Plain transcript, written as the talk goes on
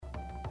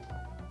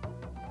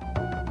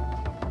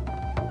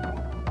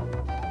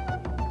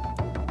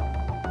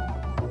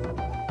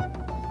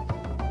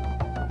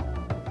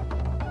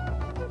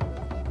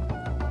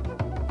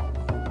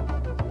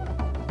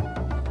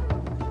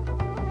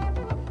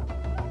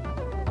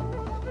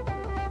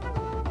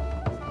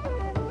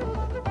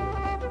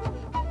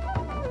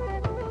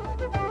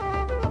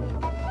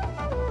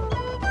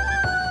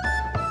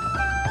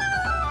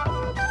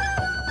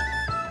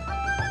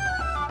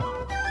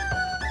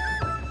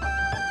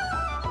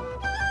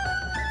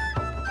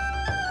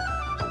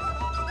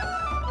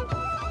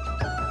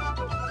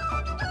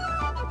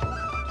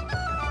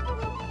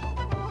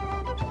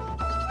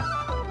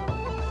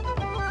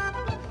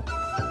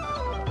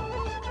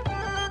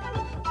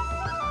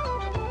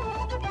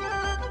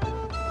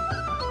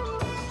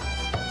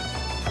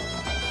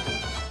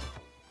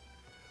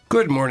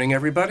Good morning,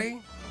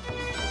 everybody.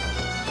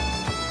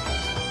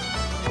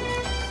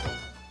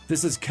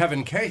 This is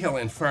Kevin Cahill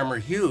and Farmer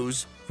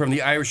Hughes from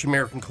the Irish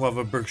American Club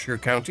of Berkshire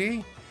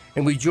County,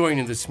 and we join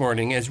you this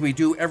morning as we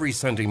do every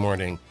Sunday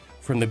morning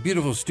from the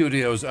beautiful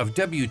studios of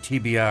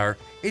WTBR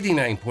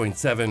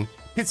 89.7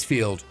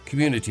 Pittsfield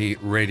Community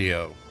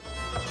Radio.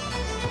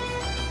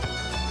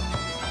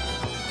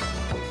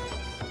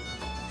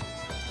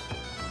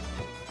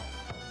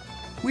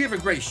 We have a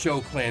great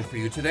show planned for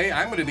you today.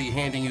 I'm going to be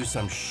handing you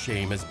some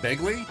Seamus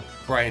Begley,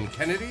 Brian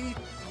Kennedy,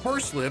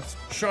 Horselips,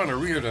 Sean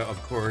Arierda,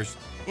 of course,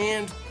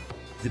 and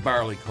the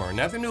barley corn.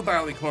 Not the new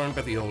barley corn,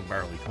 but the old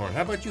barley corn.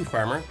 How about you,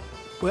 Farmer?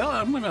 Well,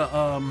 I'm going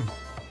to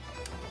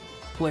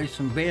play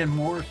some Van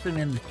Morrison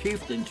and the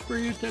Chieftains for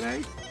you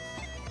today.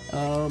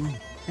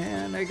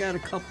 And I got a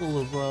couple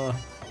of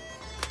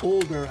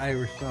older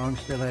Irish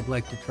songs that I'd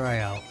like to try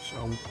out.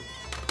 So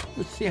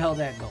let's see how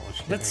that goes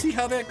today. Let's see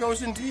how that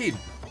goes indeed.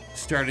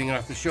 Starting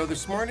off the show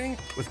this morning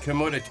with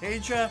Kamota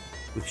Teja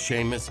with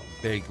Seamus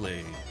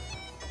Begley.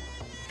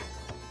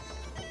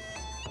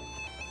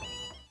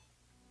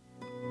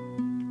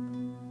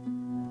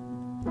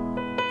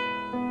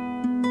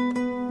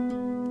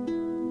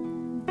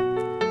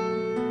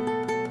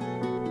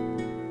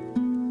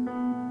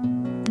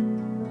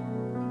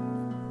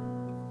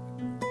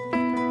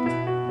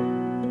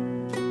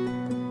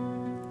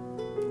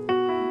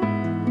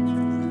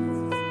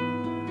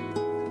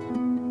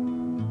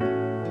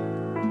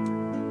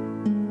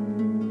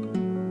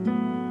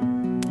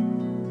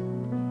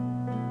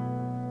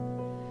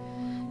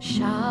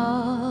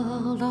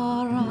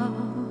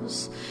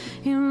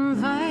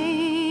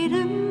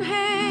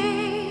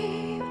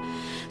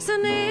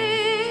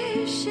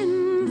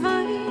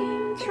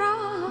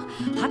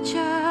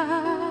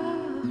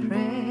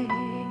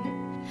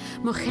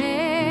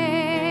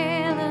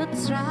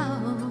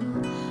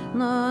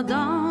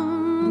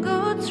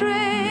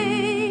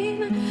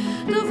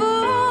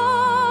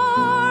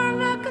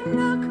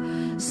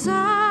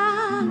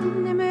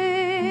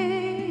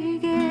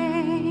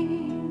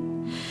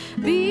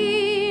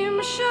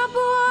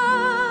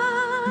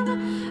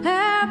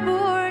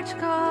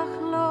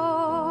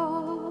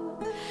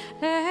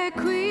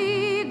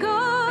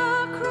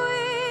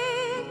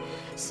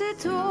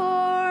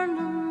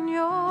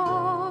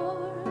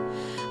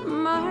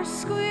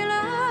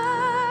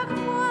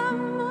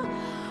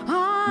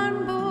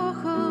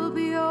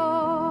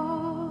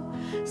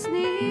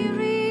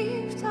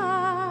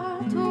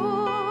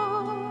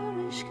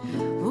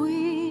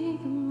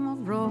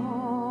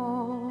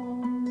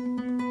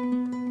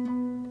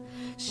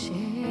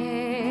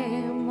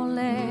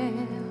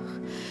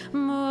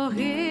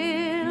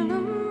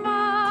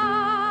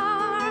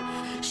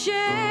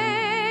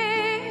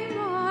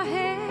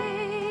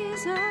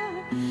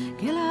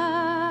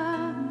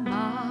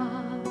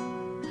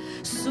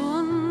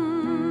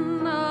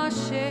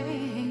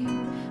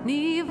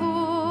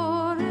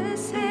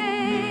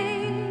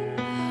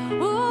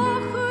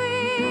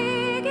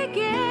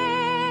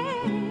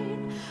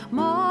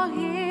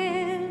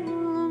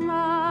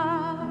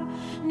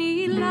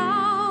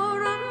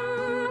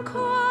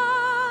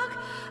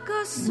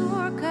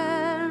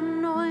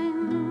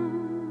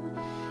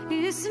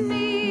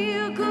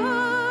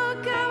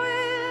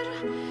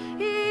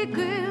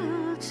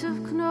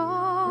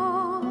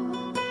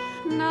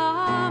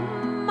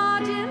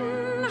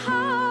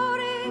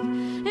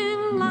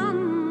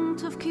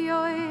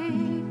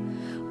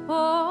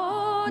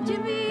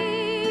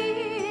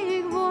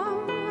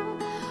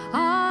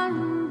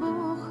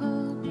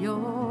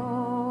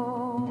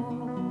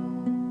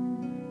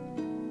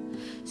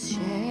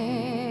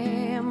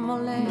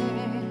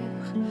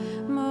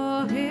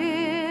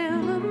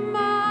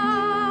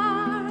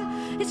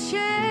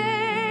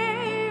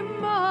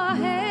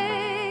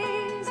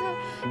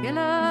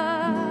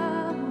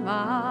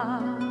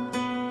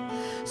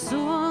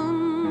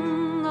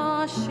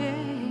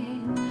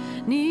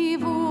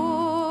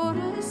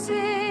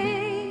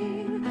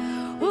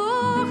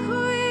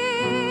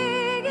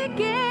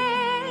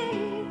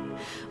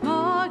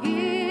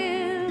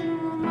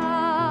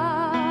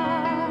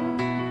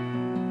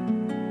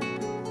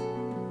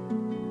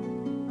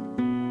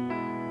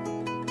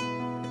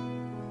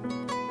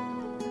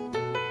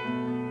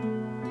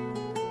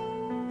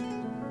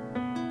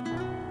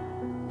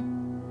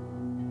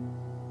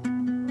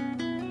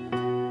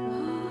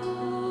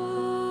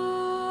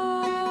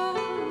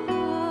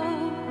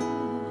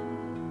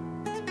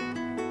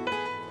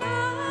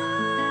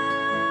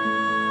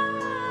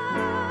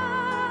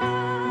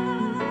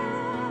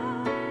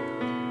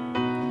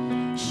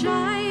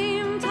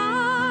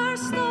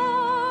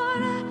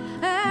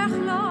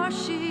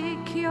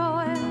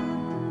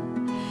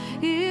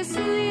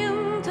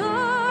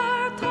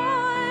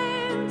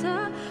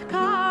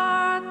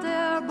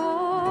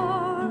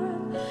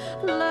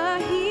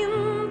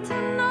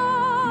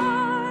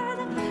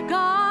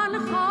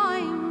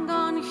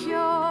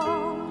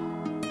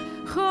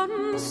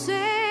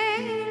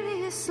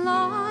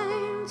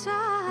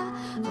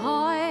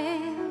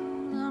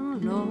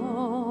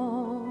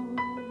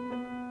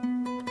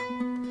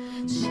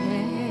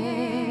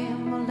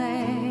 Shame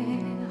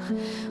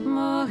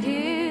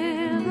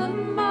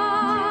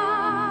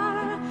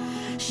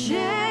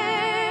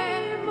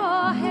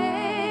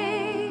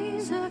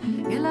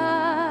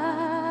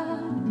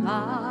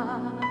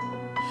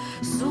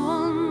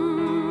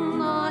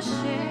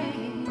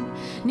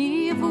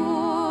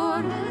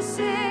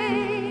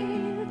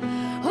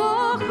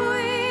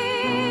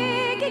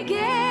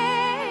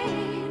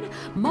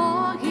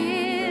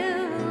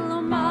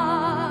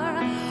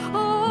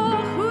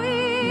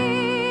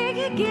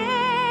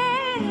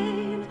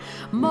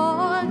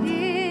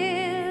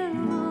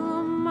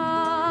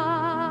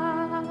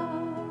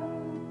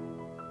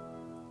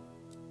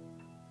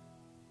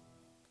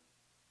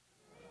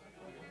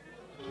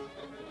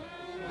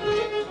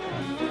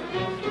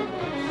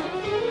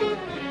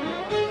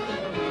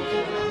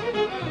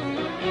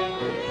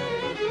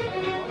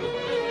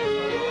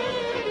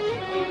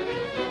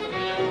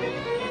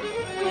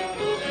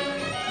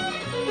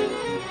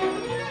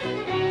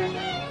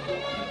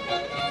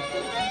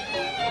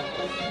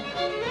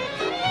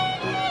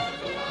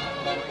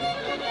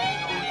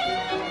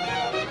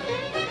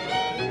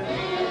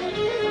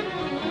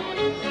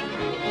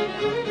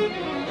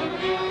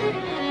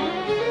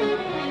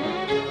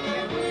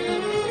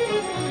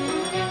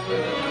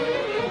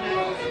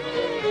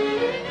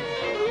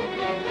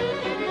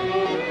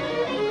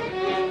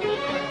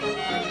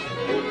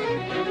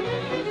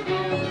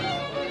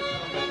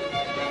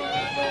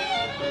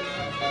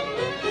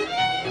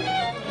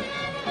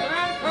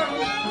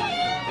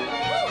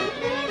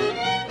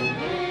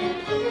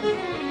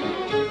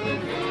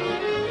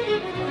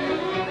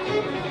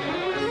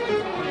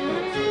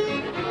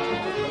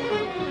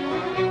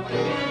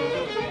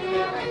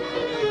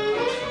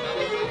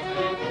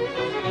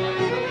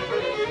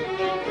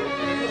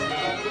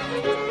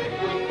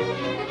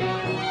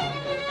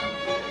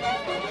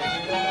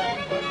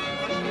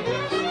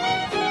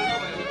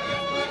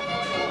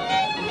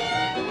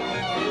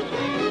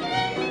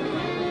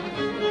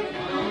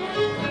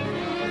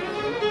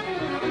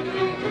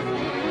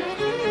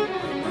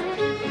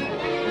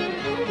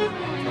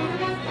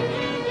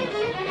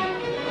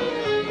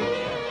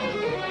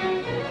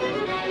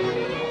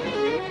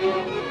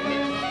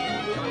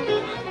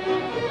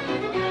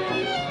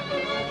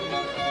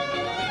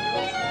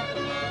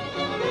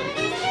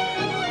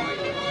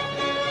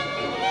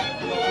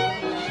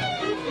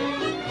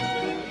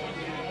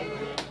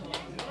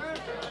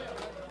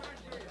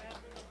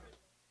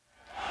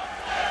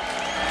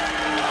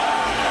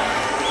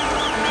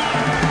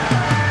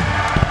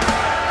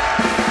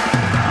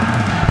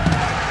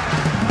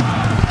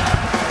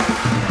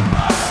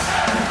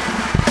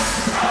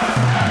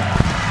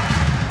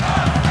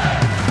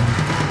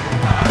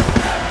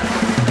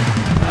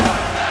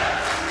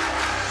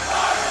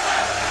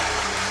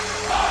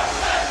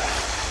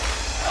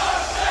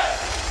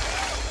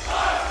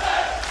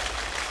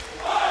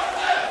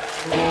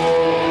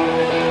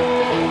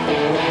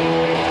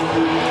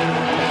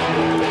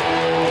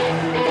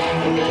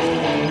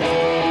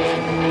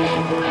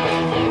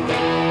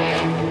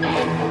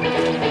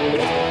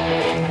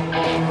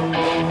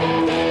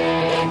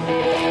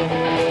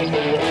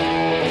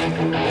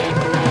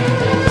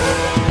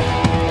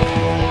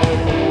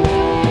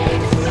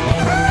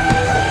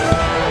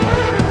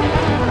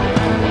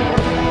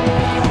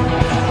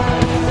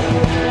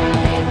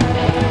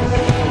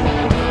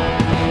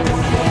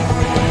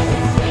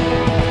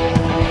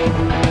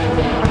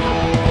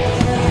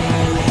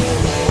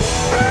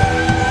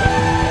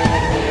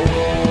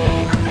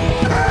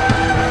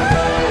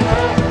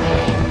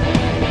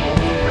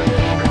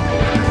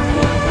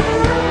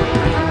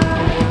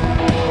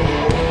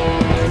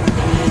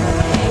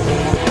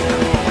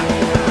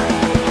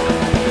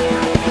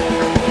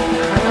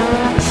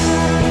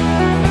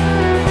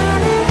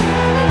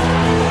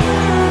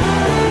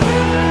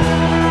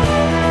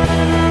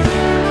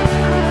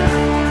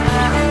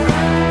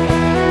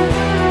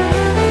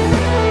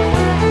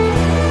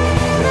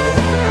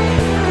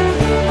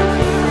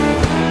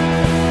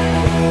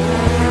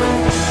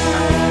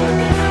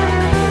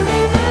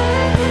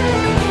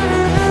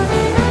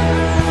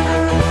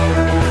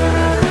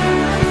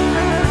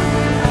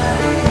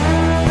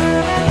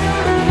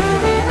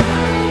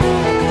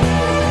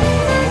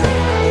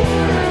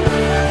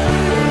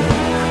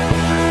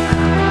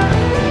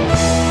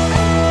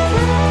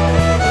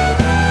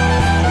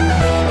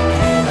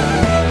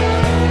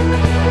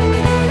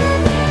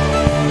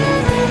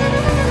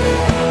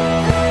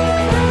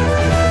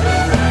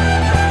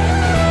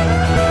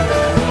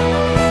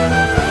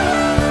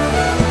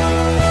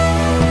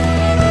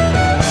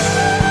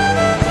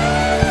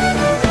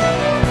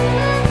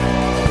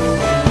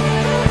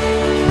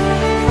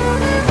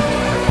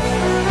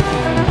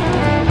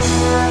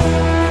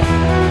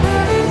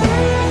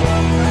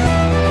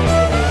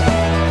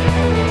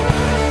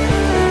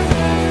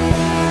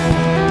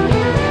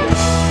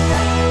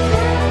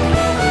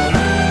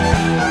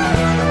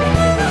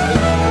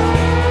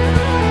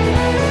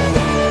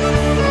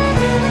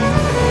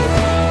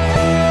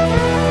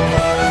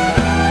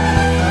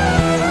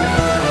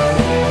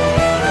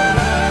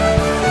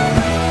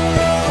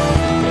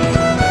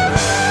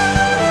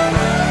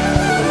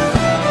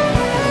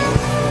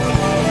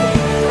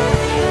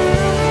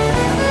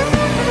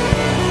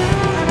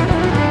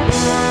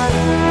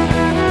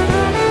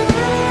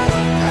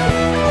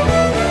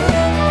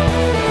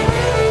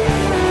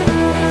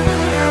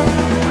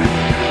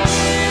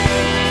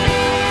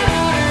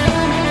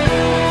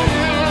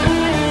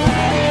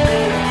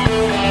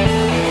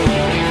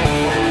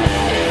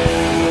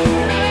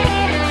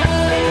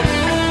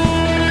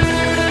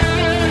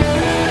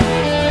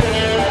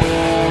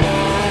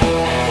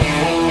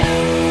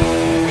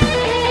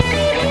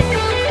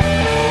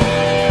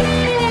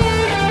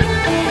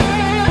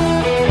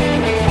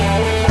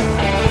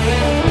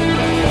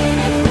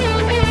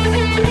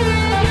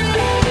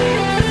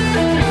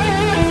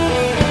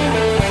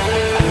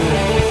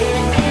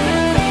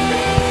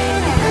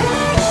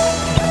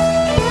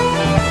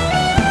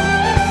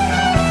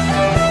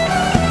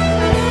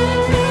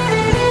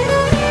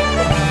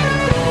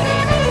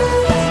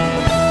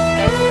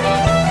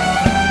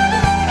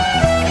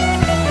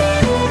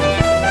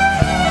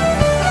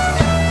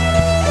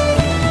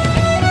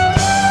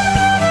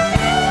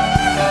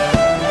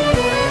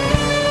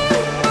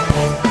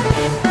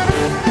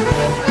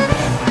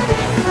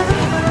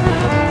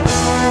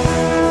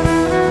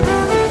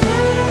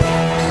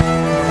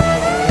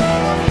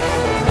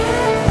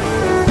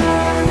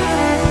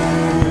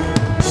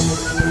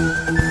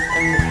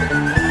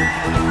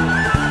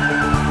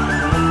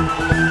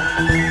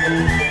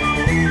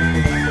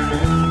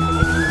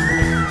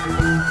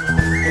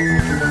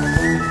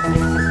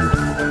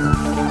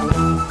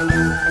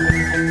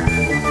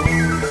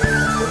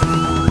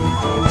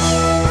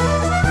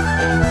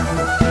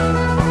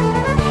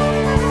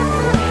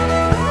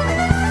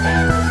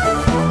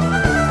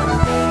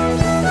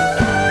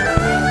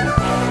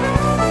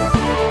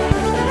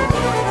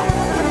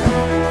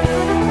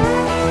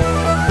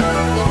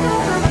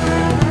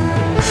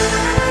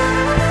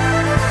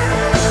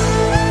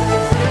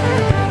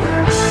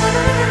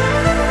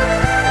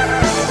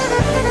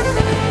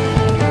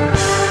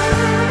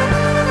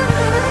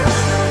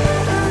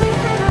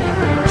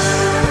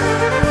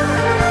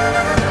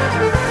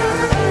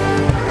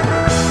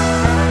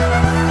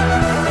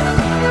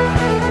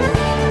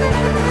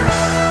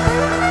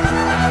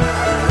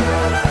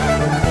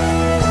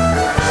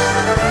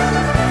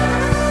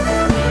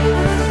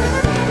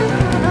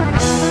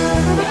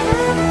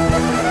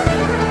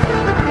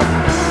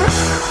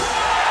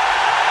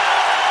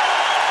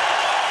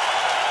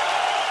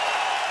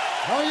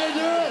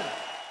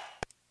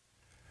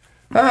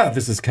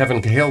This is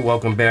Kevin Cahill.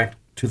 Welcome back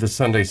to the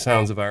Sunday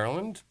Sounds of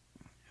Ireland.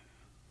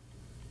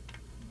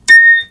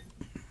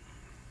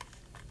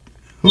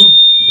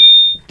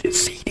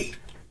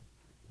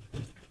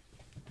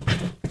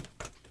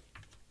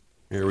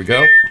 Here we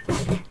go.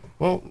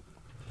 Well,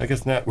 I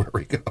guess not where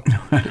we go.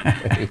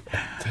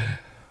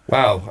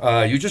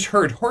 Wow. You just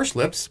heard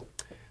Horselips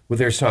with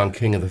their song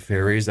King of the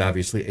Fairies,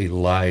 obviously a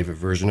live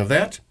version of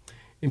that.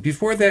 And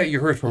before that, you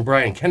heard from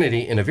Brian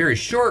Kennedy in a very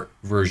short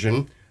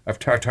version of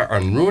Tartar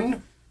an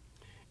Rún.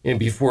 And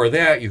before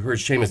that, you heard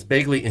Seamus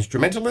Bagley,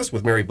 instrumentalist,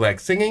 with Mary Black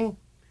singing,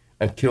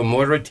 and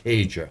Kilmora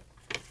Teja.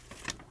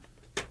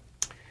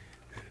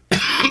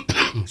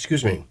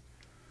 Excuse me.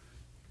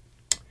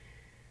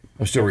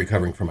 I'm still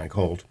recovering from my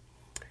cold.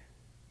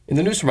 In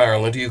the news from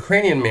Ireland, a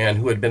Ukrainian man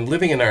who had been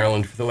living in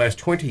Ireland for the last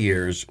 20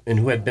 years and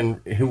who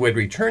had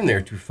returned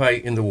there to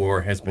fight in the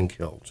war has been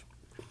killed.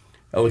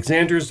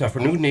 Alexander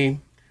Zafarnudny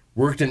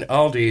worked in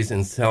Aldi's in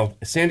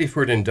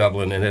Sandyford in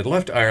Dublin and had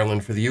left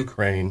Ireland for the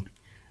Ukraine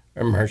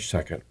on March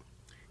 2nd.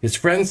 His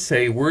friends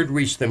say word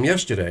reached them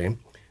yesterday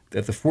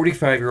that the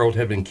 45-year-old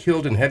had been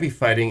killed in heavy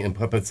fighting in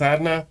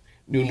Popasna,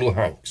 New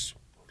Luhansk.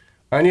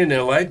 Anya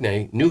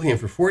Nelagne knew him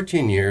for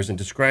 14 years and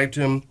described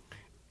him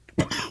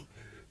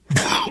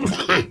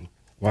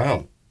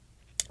wow,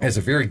 as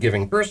a very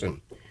giving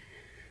person.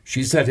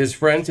 She said his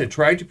friends had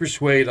tried to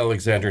persuade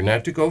Alexander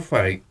not to go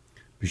fight,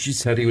 but she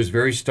said he was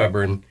very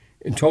stubborn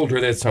and told her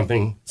that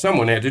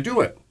someone had to do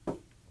it.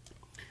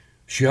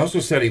 She also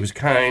said he was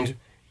kind,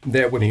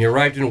 that when he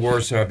arrived in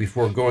Warsaw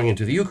before going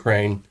into the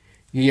Ukraine,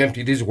 he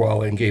emptied his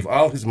wallet and gave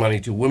all his money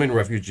to women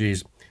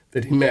refugees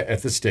that he met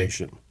at the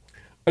station.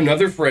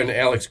 Another friend,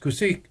 Alex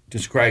Kusik,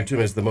 described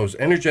him as the most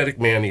energetic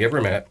man he ever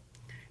met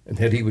and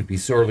that he would be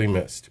sorely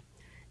missed.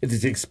 It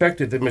is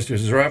expected that Mr.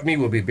 Zarovny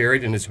will be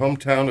buried in his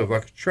hometown of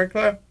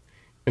Okhtrekla,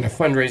 and a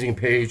fundraising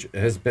page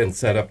has been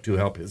set up to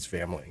help his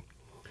family.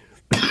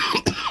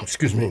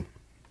 Excuse me.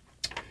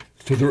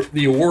 So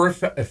the war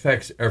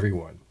affects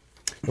everyone.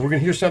 And we're going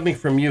to hear something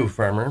from you,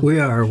 Farmer. We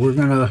are. We're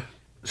going to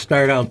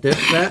start out this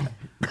set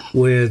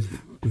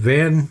with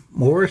Van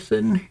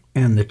Morrison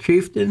and the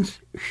Chieftains.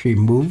 She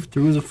moved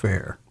through the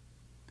fair.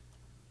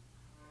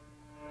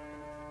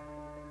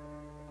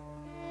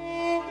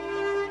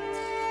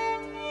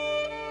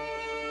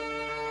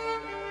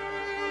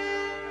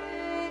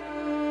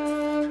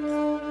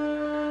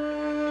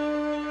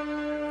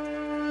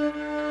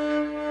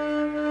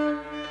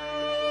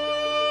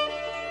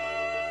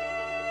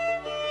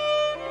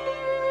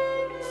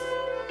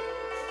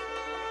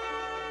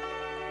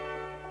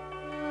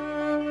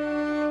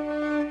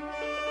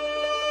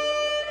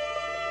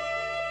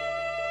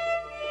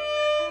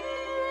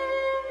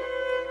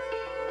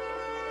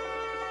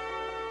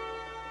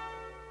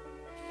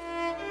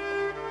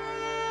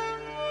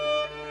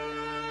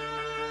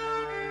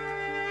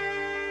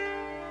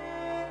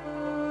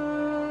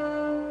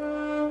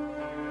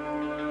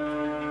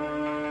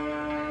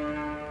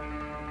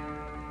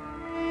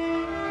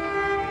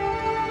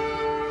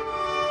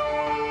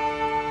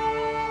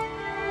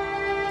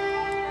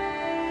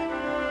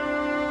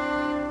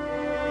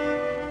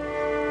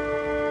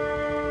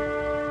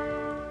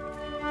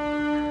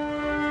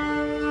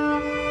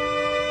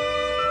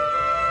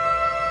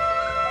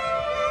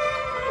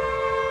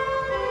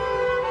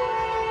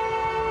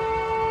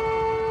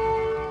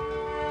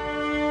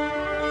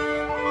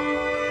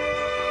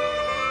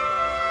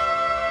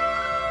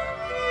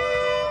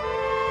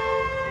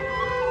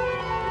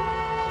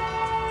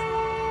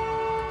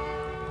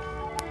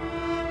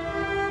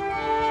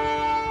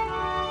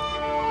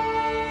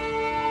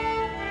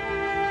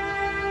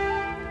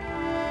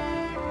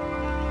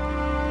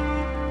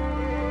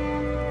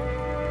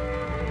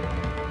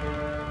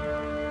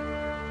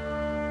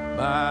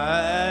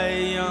 My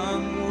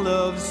young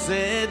love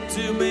said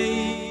to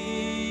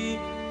me,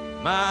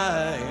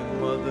 my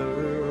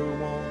mother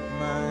won't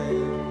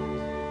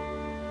mind,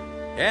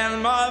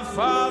 and my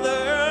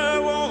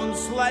father won't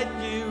slight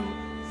you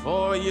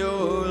for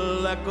your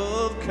lack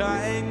of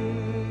kind.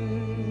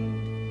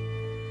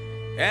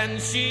 And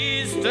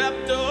she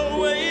stepped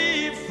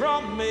away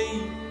from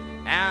me,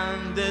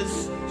 and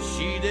this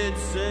she did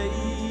say,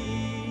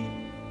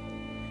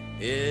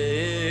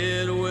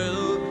 it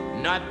will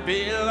not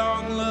be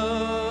long,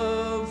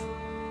 love,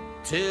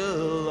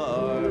 till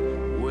our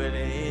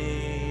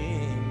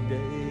wedding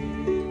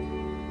day.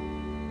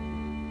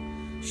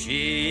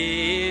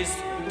 She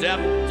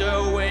stepped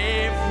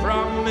away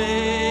from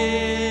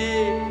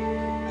me,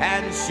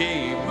 and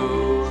she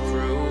moved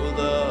through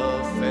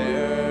the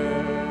fair.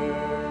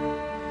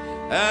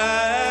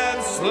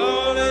 And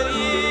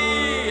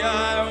slowly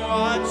I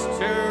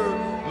watched her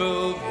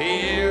move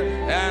here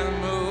and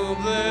move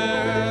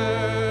there.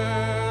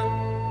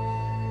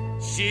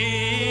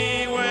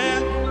 She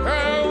went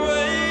her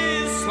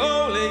way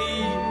slowly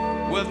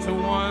with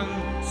one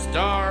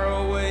star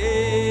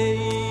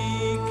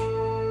awake,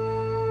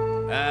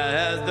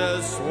 as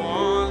the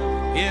swan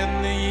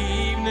in the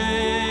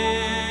evening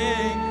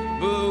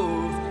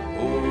moved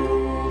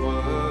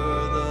over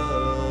the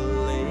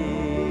lake.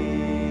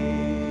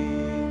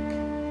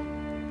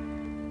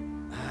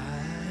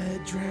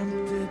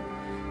 dreamt it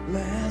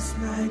last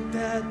night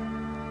that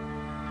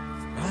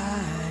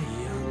my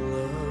young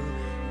love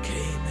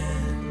came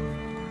in.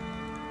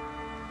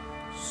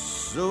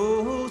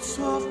 So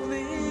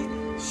softly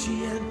she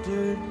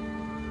entered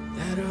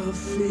that her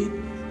feet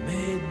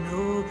made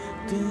no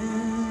din.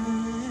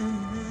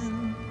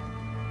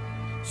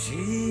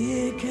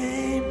 She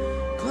came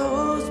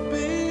close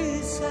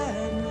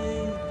beside me,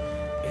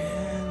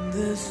 and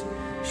this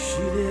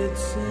she did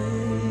say,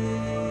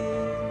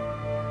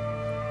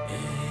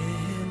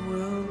 it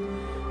will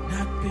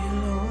not be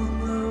long,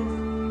 love,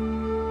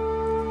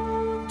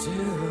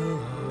 till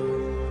our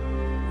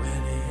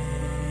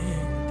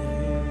wedding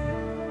day.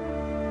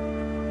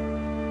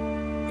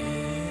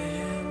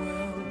 It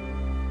will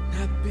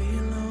not be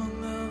long,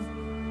 love,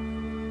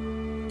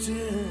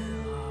 till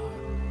our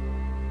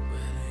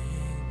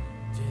wedding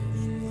day.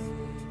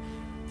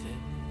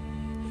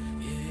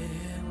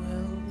 It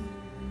will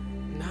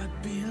not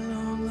be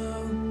long,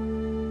 love,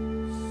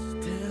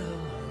 till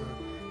our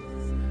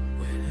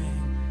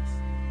wedding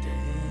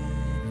day.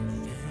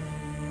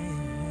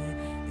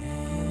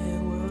 It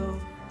will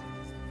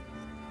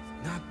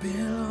not be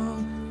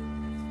long,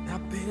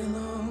 not be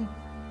long,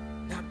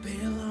 not be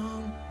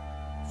long,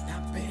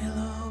 not be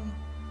long,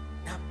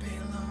 not be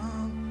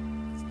long,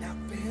 not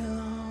be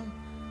long,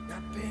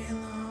 not be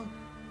long,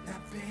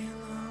 not be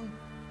long,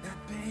 not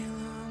be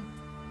long,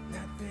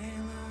 not be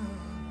long.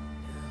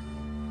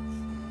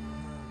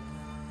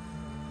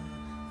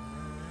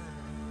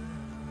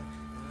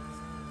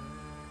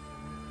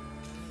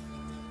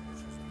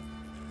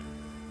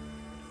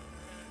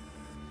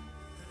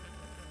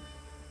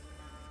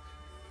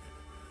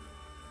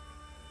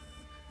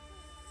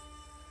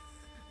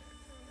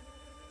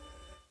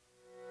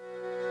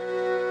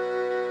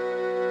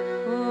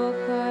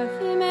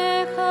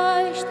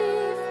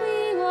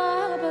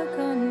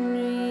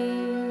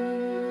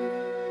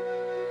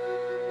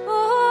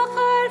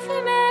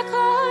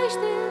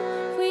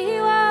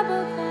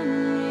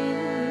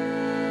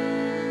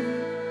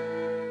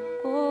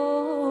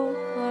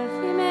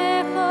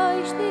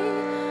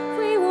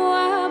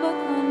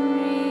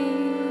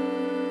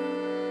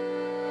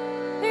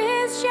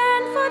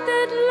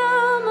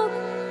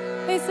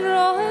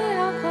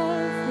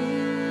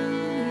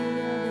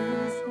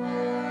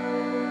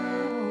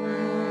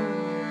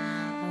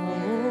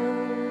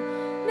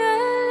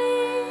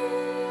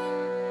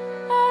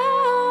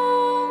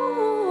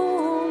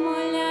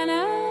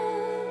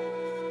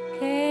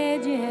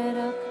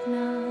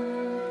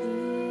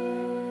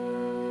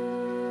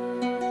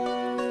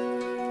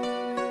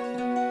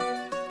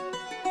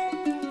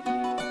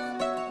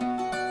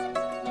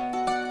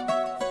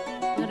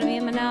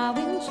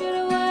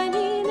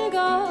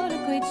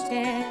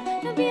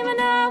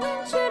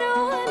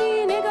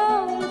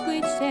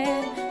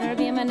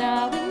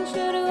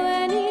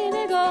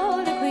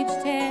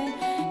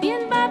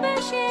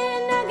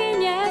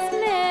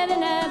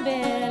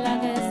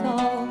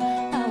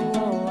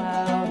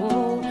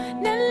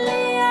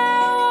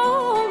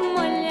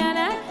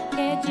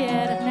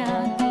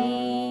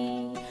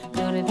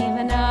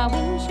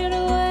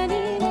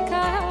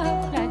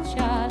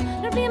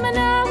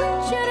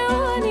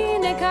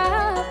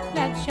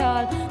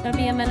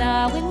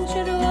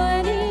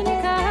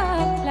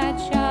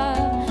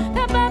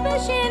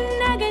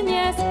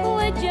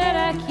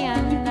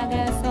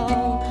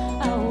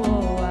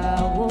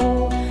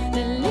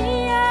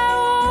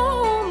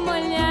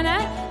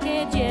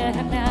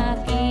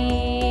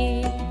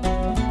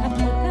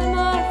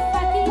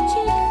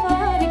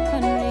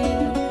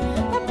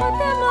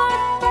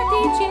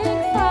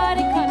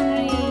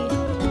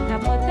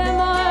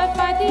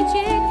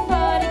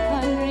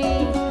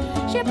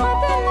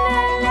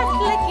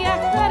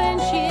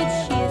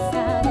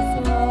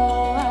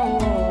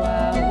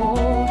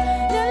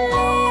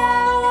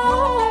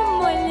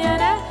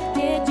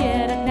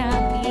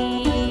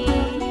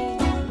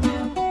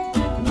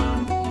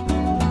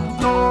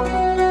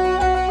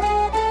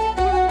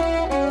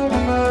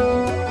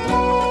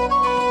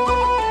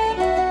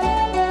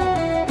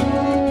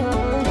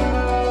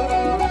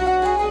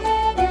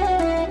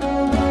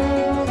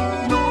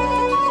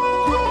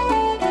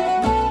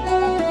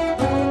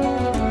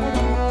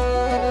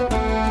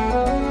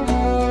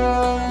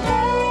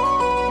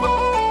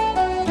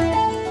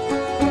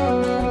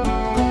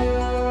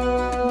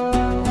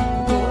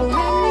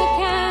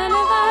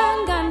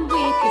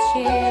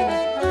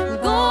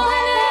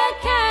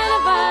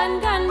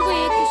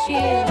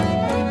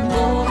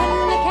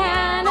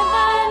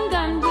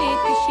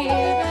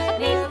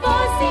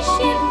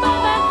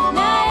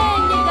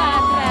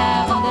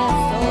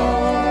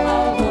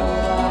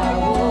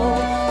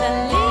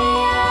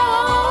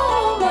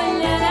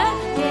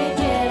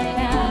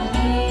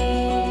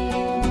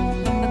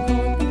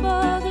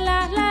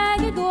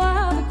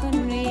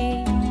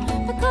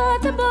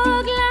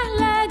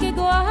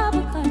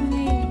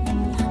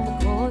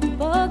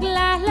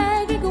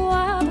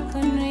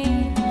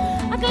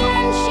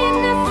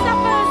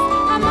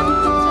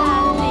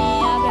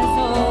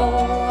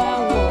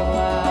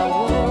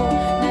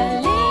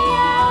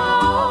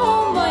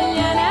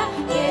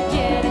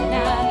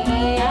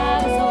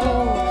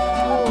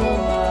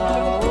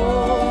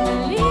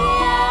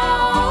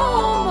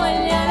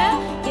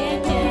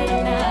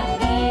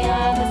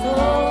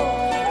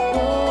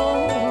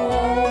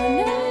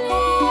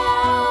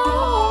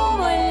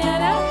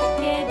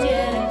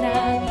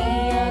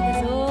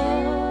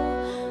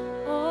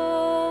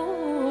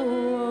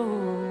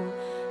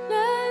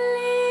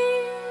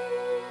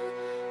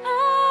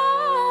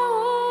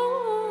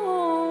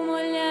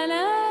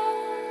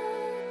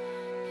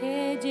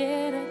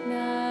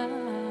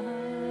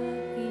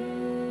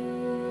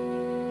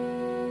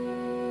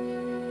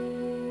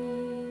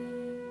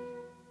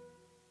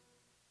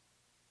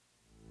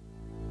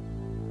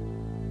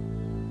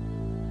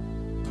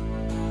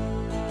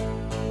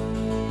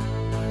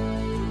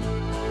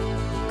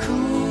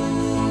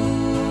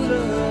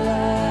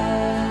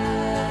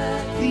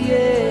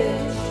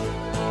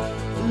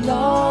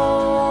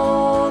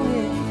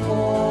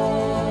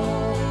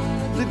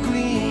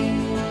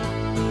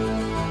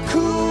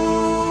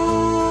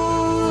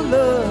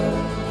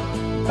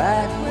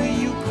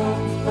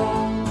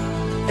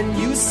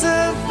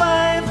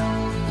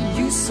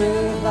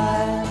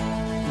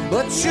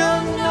 But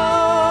you're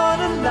not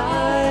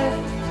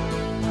alive.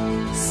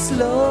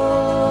 Slower,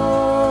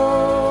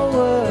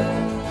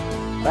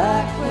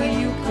 back where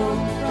you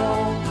come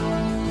from.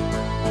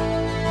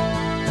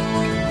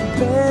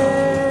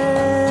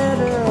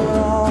 Better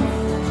off,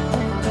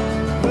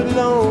 but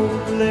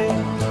lonely.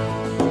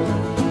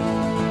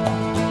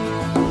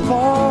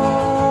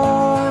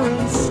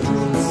 Foreign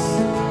streets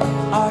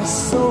are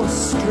so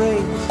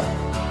straight.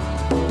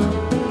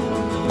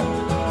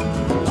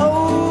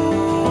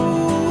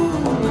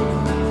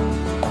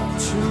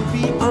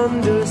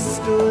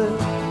 Understood,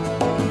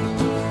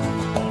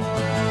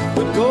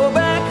 but go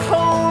back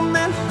home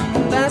and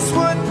that's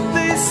what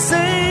they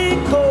say.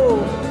 Go,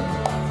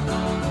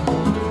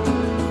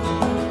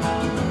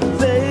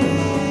 they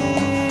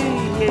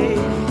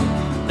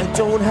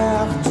don't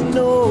have to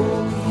know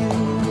you.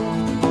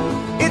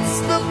 It's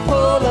the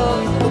pull of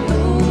the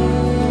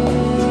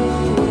moon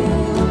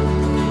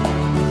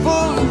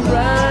for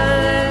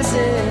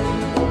rising.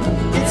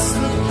 It's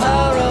the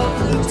power of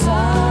the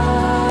tide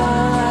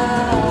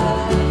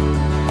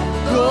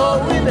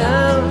going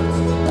out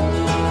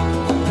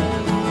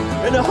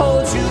and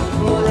hold you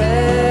forever,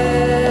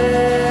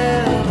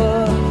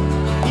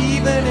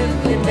 even if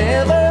you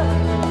never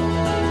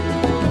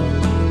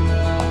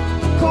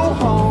go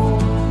home.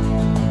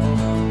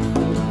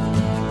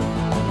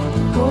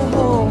 Go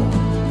home.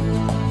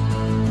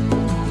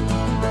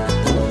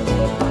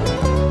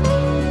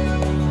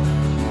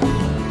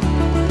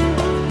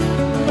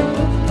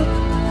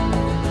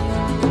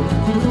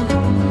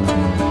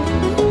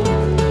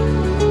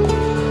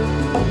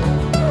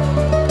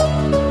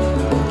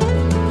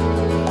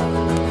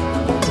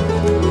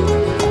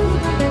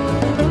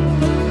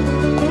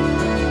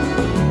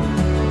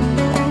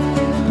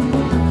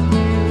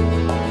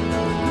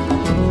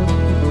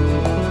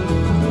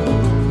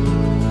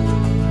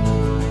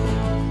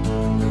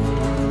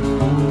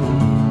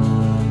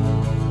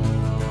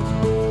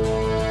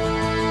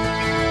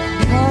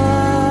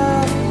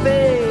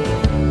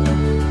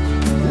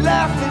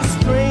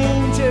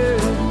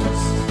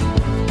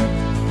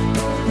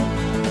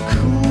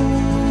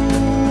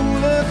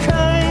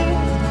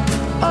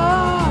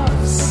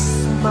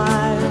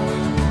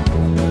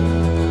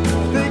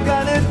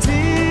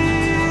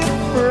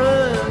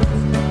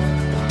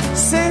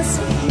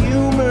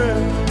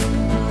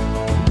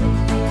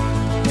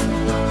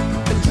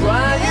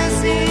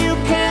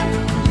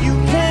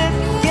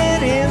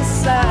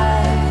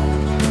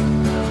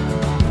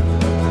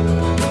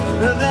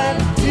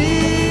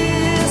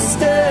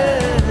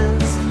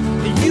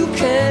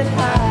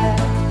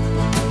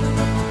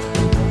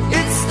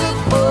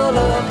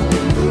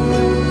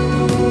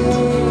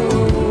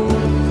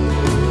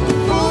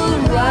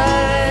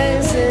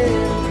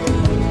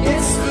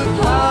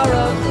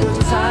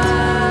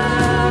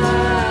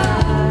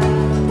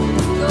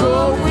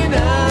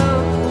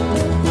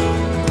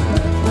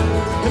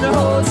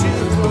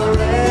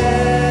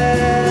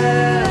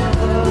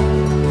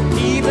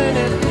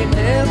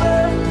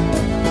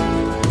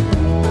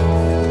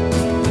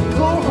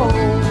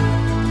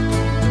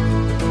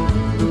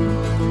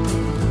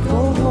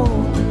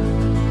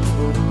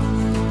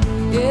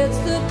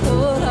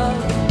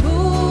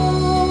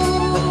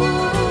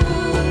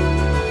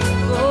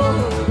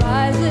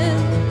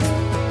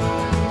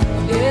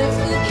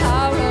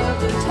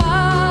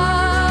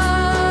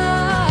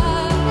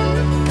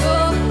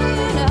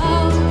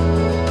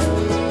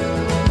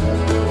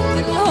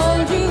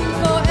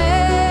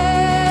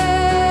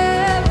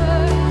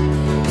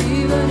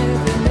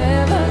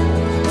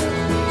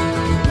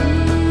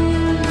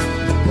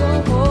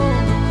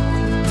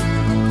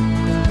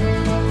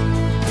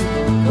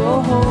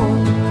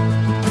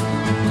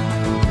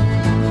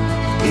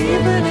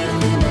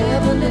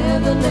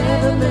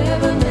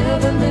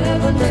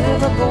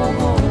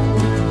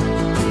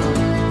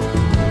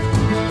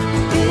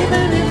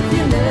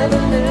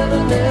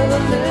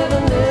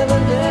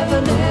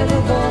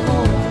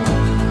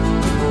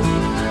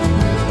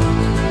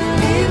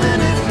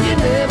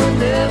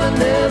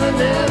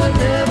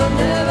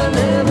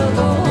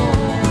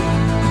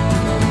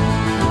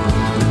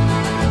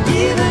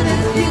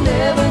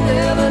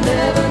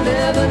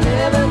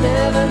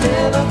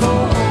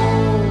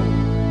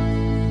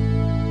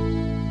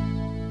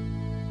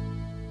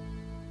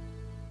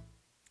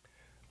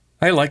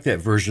 I like that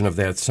version of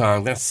that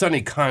song. That's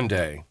Sonny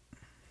Conde.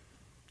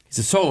 He's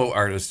a solo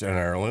artist in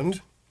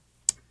Ireland.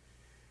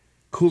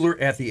 Cooler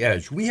at the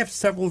Edge. We have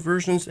several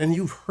versions, and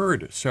you've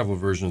heard several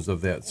versions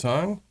of that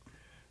song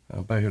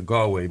by a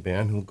Galway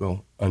band who'll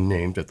go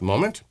unnamed at the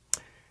moment.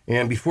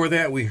 And before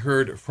that, we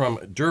heard from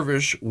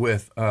Dervish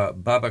with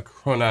Baba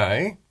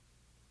Cronai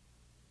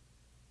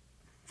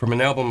from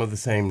an album of the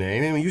same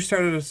name. And you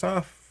started us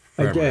off.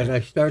 I did. I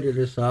started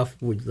us off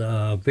with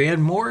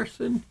Van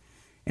Morrison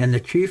and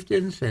the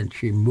Chieftains, and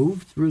She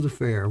Moved Through the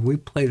Fair. We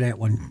play that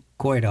one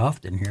quite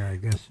often here, I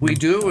guess. We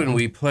do, and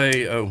we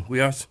play.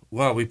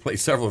 We play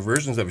several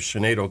versions of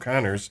Sinead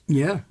O'Connor's.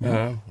 Yeah.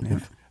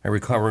 I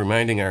recall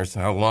reminding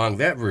ourselves how long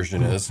that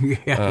version is.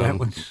 Yeah,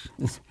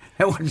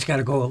 that one's got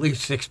to go at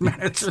least 6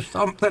 minutes or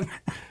something.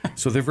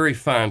 So they're very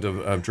fond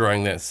of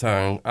drawing that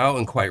song out,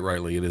 and quite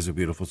rightly, it is a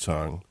beautiful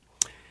song.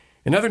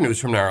 In other news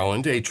from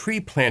Ireland, a tree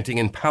planting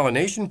and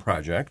pollination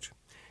project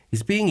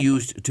is being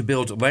used to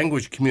build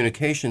language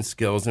communication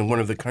skills in one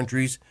of the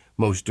country's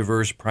most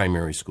diverse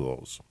primary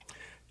schools.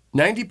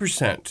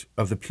 90%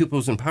 of the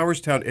pupils in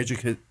Powerstown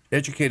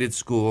Educated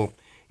School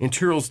in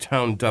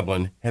Tyrrellstown,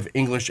 Dublin, have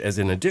English as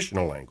an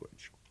additional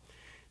language.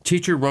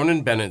 Teacher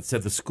Ronan Bennett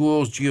said the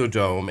school's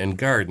geodome and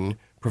garden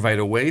provide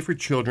a way for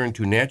children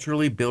to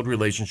naturally build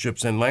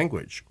relationships and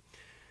language.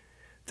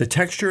 The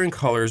texture and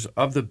colors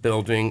of the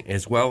building,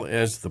 as well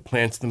as the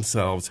plants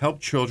themselves,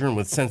 help children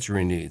with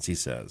sensory needs, he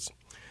says.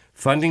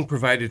 Funding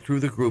provided through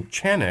the group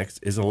Chanex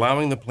is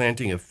allowing the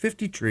planting of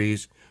 50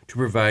 trees to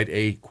provide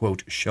a,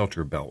 quote,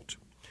 shelter belt.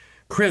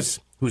 Chris,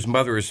 whose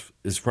mother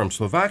is from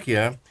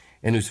Slovakia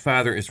and whose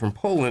father is from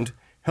Poland,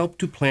 helped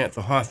to plant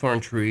the hawthorn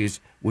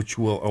trees, which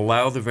will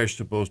allow the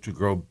vegetables to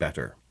grow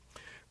better.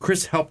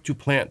 Chris helped to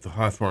plant the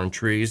hawthorn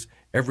trees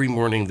every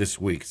morning this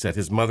week, said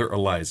his mother,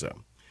 Eliza.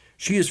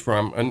 She is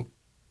from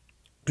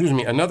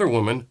another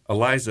woman,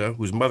 Eliza,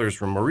 whose mother is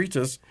from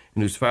Mauritius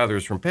and whose father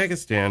is from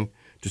Pakistan,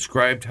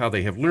 described how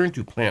they have learned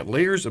to plant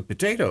layers of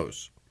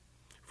potatoes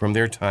from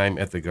their time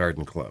at the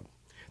garden club.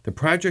 The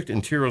project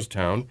in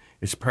Tyrrellstown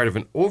is part of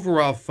an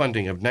overall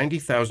funding of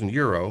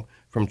 €90,000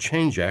 from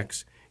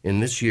ChangeX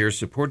in this year,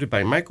 supported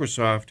by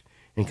Microsoft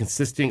and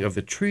consisting of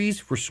the Trees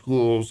for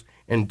Schools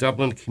and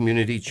Dublin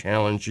Community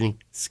Challenging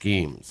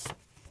Schemes.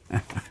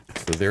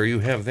 So there you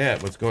have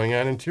that, what's going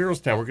on in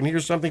Tyrrellstown. We're going to hear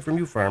something from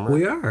you, Farmer.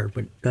 We are,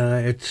 but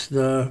it's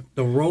the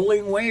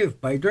Rolling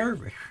Wave by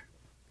Dervish.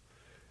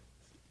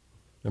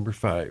 Number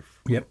 5.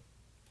 Yep.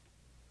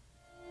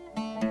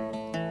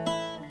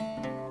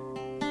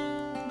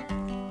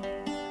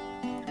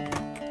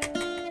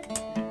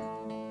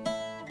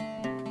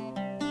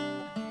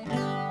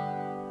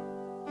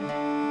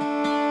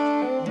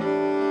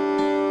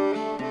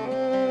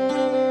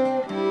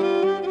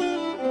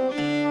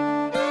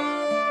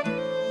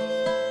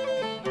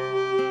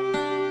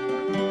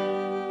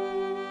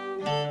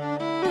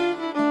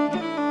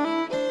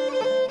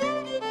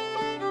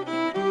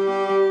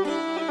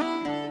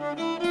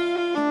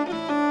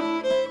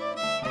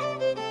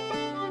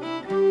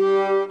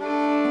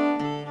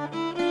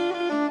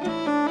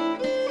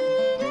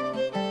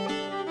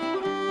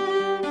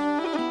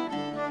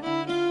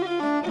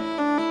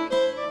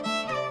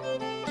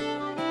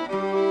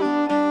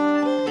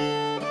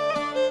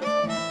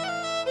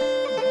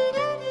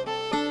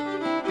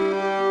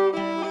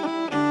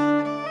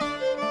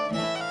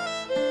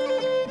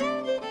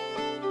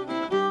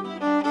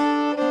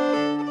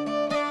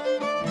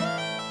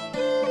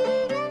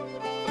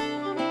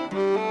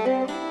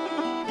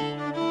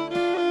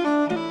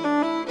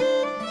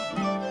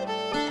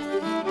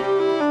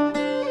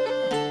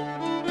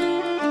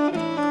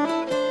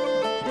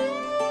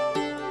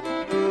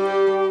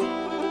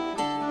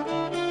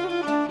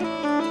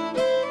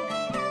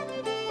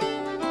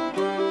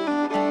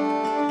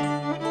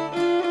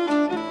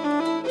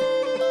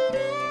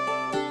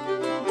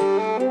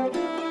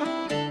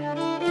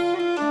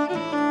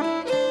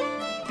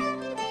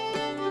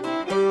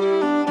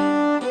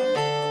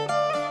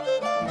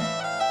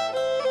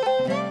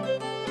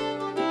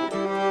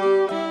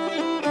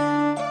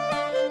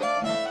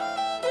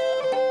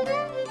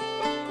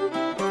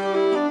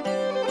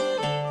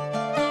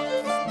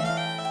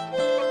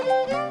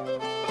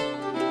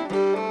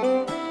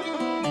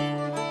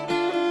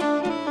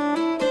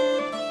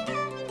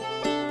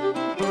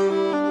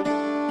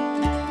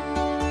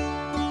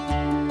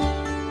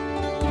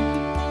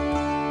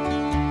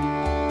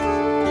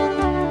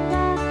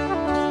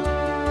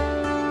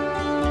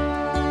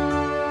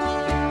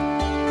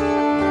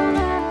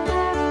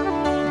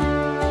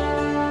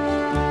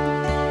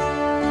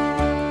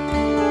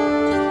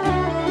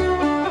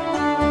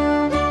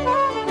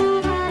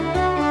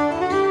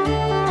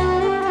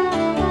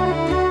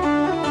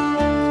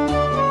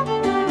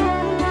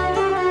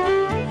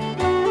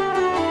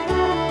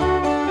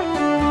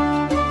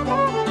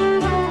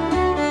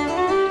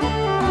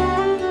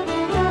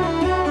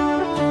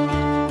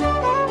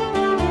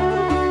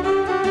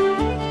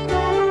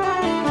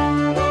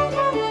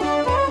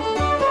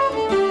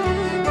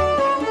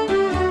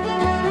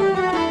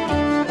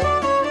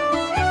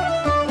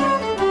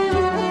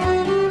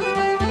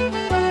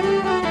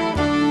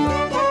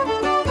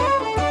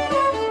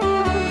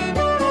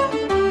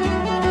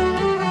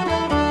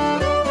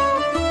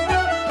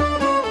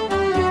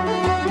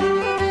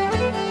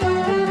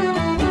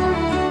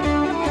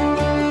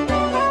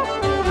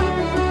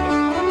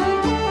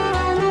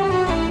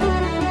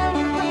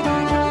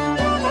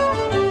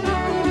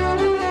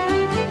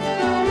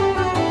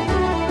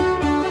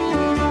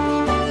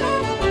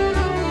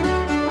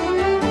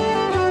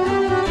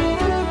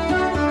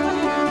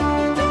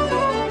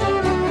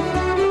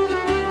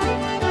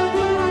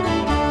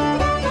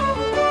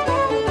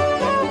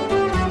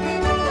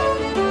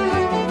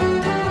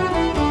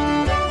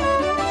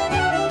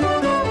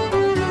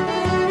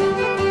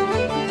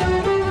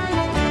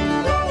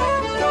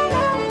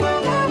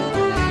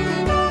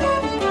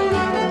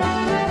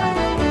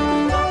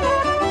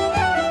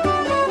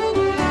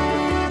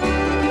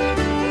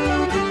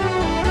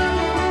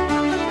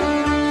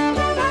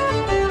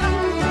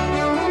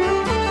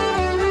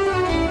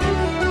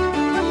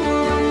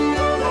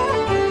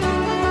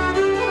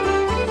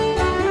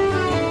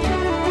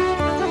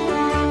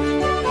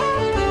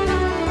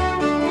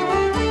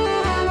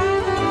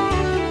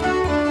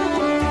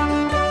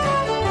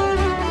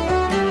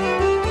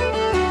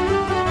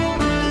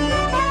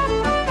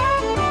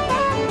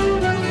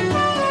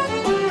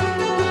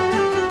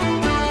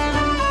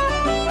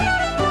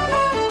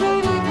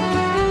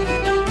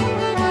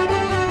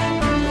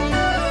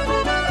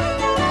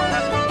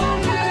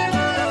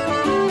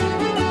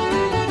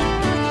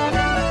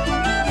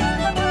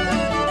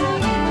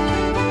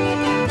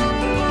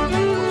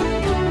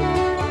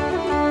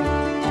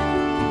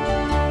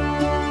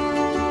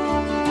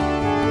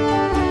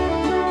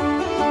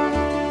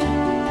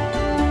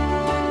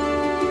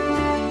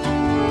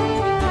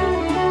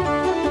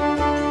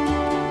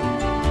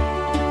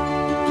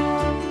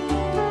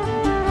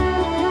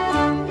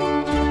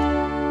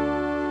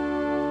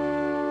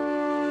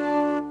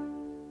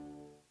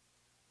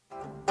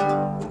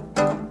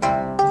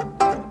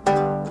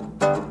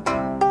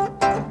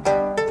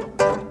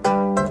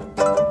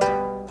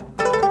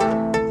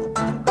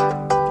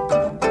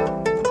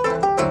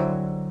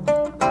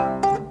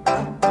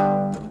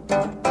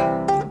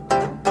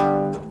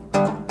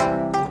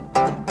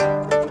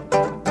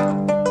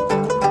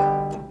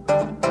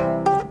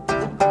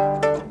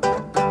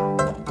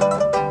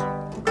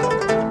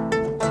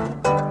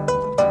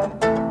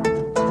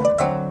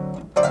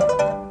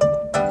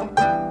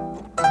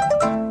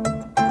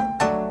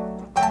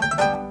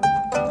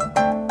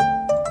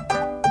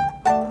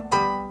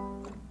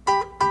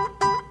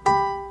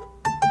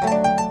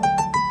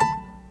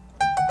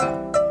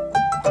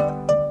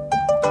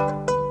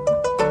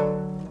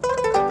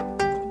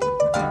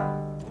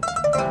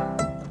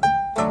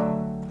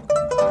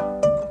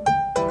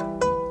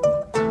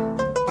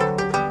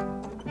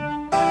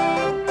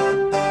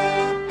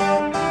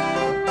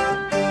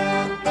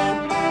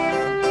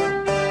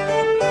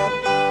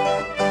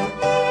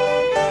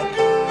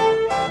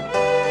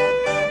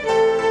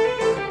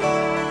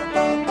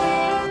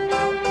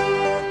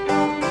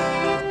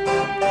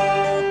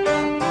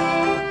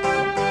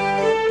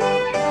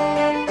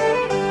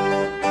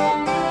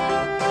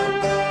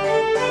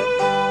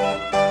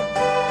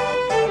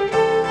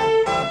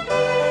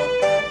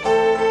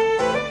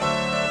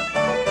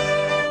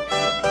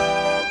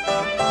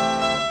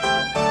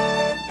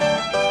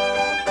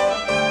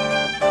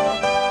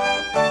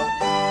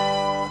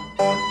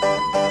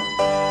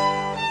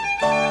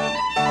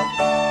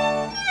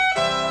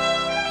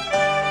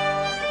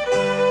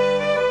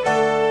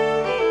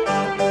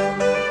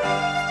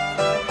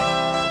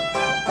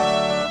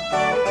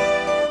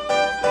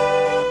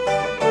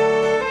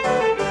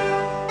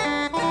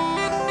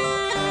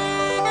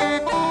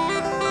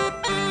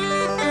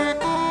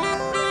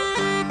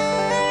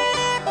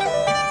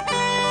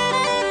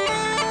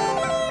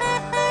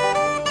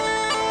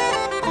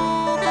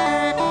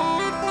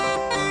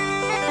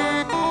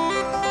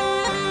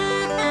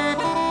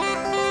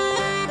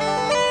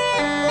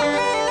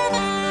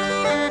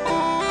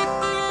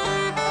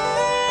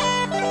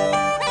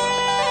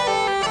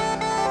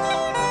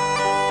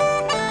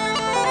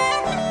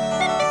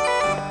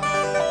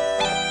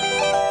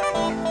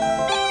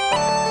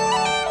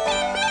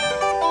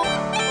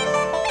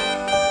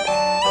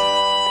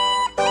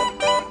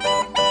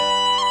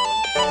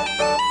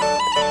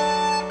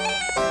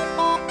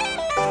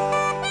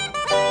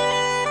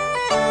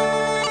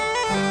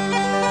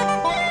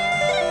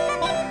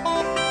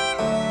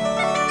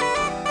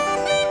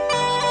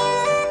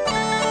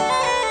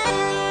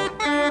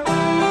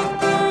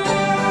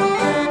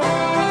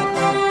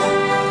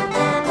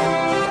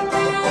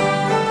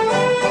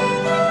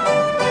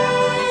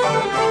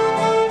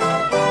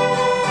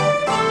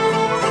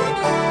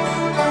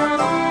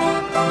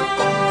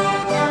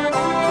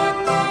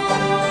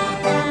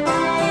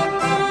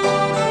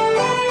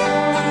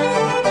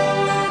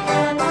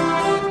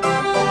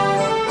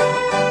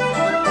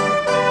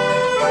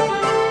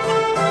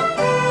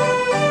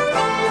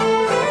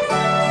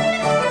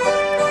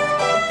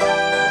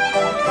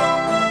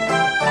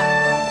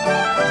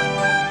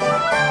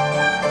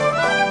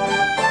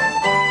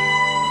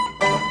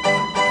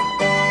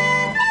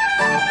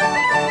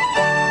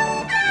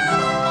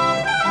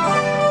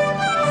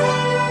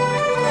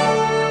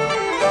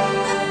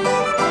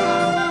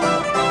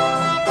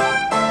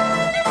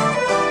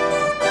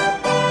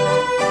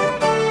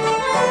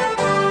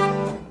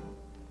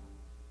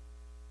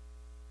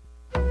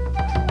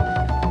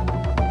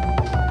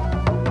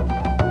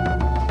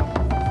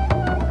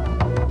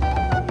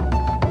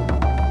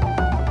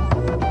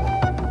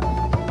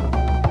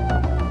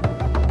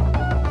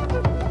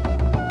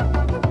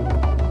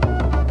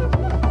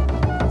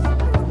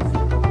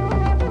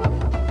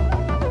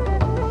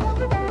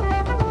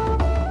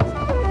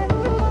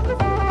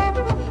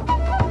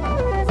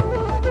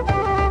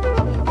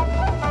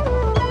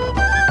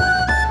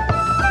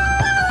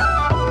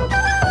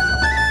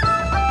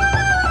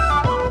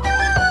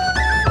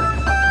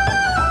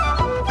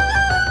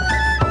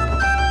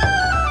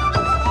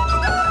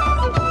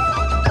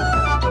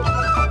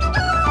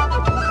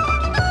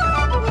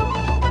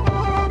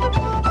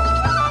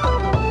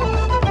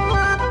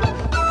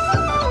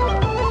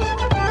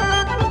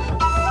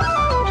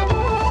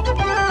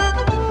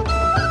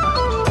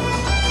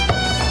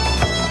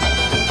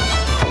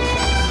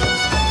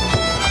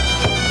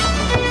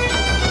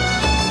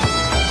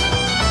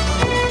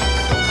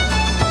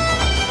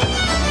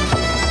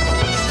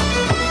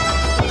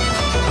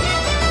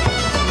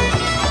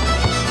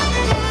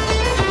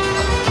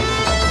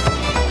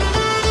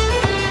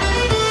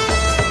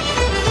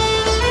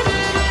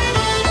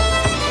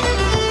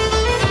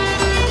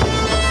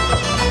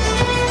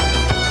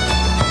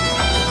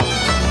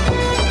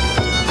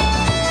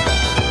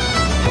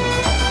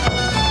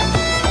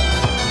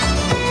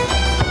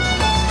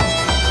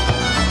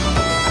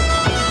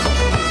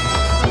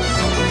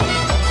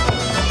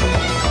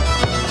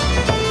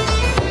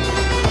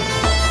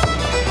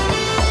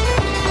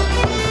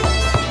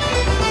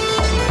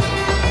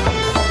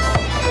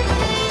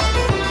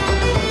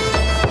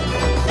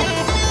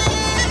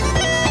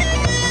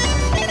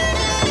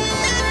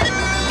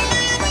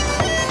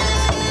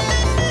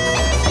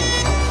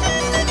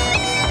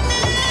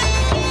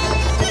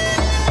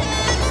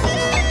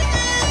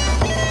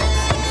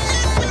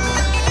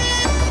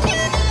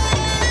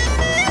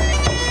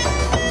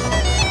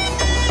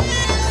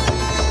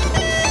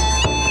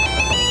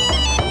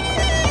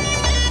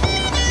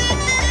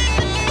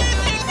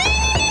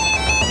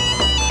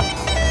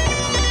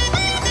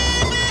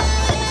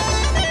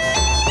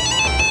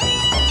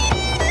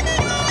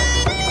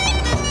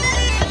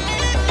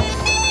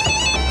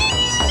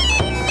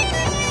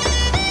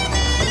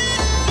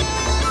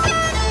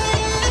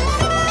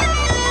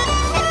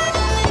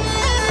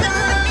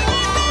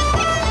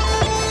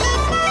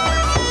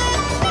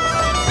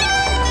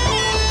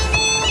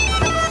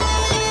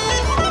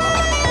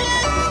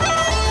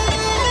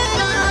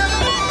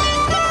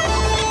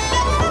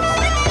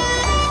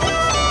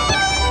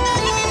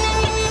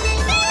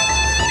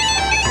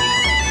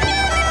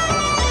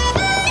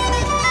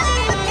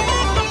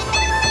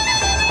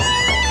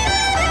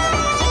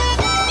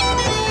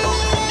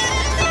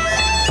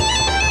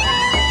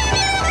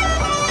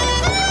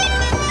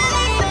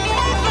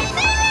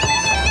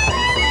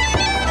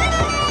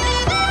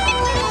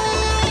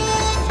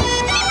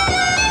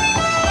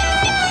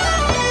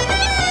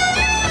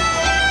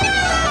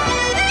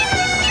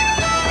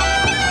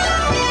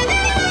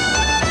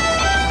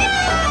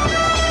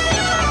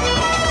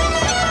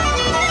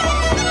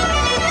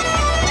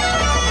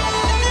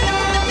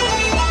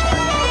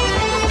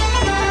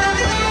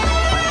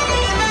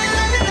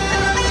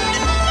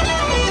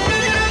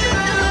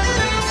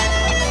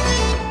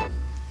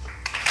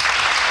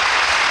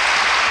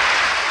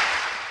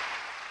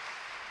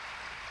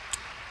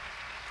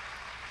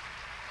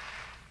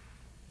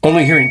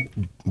 Only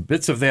hearing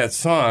bits of that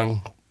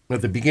song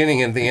at the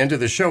beginning and the end of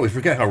the show. We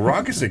forget how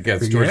raucous it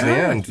gets towards the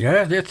end.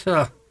 Yeah,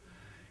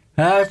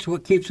 that's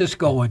what keeps us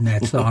going,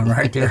 that song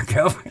right there,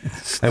 Kelvin.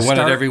 I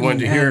wanted everyone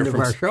to hear from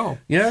our show.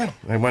 Yeah,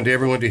 I wanted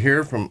everyone to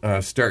hear from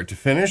start to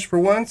finish for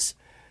once.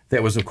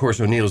 That was, of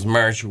course, O'Neill's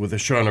March with the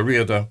Sean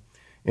O'Riordan.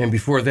 And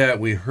before that,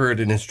 we heard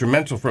an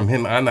instrumental from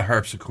him on the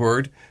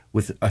harpsichord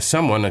with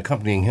someone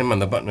accompanying him on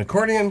the button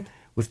accordion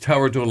with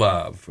Tower do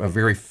Love, a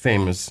very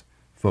famous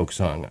folk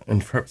song.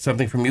 And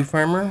something from you,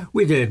 Farmer?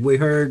 We did. We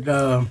heard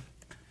The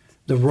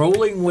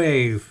Rolling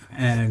Wave,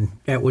 and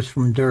that was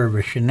from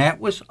Dervish, and that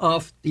was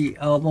off the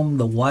album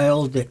The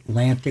Wild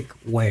Atlantic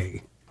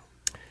Way.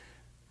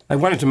 I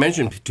wanted to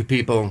mention to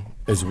people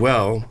as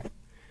well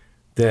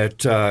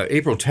that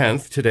April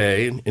 10th,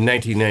 today, in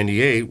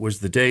 1998, was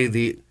the day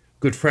the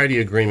Good Friday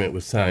Agreement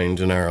was signed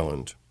in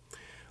Ireland.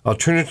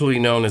 Alternatively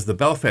known as the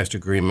Belfast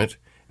Agreement,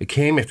 it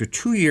came after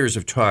 2 years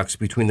of talks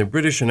between the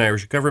British and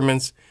Irish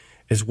governments,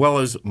 as well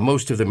as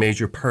most of the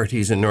major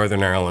parties in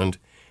Northern Ireland,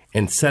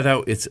 and set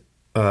out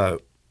to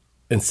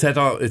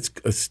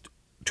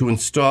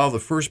install the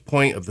first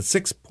point of the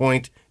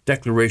 6-point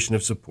Declaration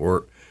of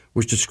Support,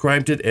 which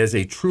described it as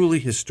a truly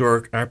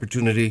historic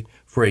opportunity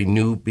for a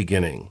new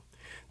beginning.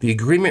 The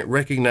agreement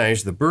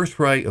recognized the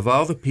birthright of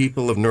all the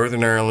people of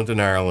Northern Ireland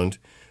and Ireland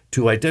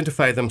to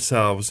identify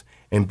themselves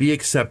and be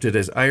accepted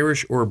as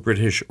Irish or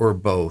British or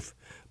both,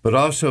 but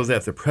also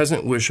that the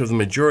present wish of the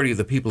majority of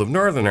the people of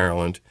Northern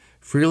Ireland,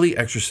 freely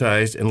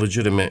exercised and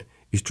legitimate,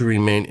 is to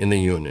remain in the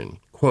Union.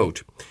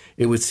 Quote,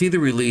 it would see the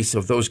release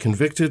of those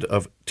convicted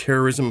of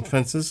terrorism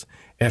offenses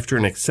after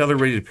an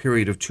accelerated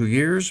period of 2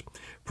 years,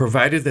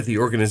 provided that the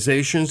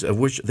organizations of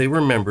which they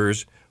were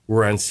members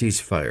were on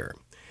ceasefire.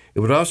 It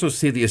would also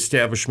see the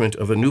establishment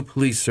of a new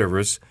police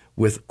service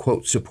with,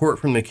 quote, support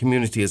from the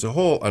community as a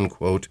whole,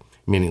 unquote,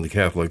 meaning the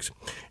Catholics,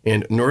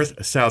 and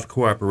North-South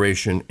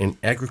cooperation in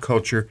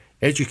agriculture,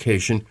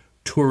 education,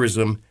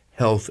 tourism,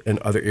 health, and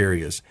other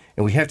areas.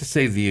 And we have to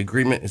say the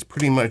agreement is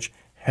pretty much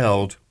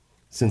held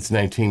since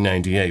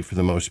 1998 for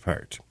the most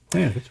part.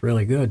 Yeah, that's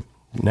really good.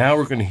 Now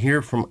we're going to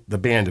hear from the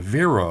band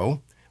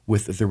Vero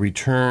with The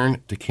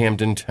Return to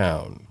Camden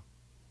Town.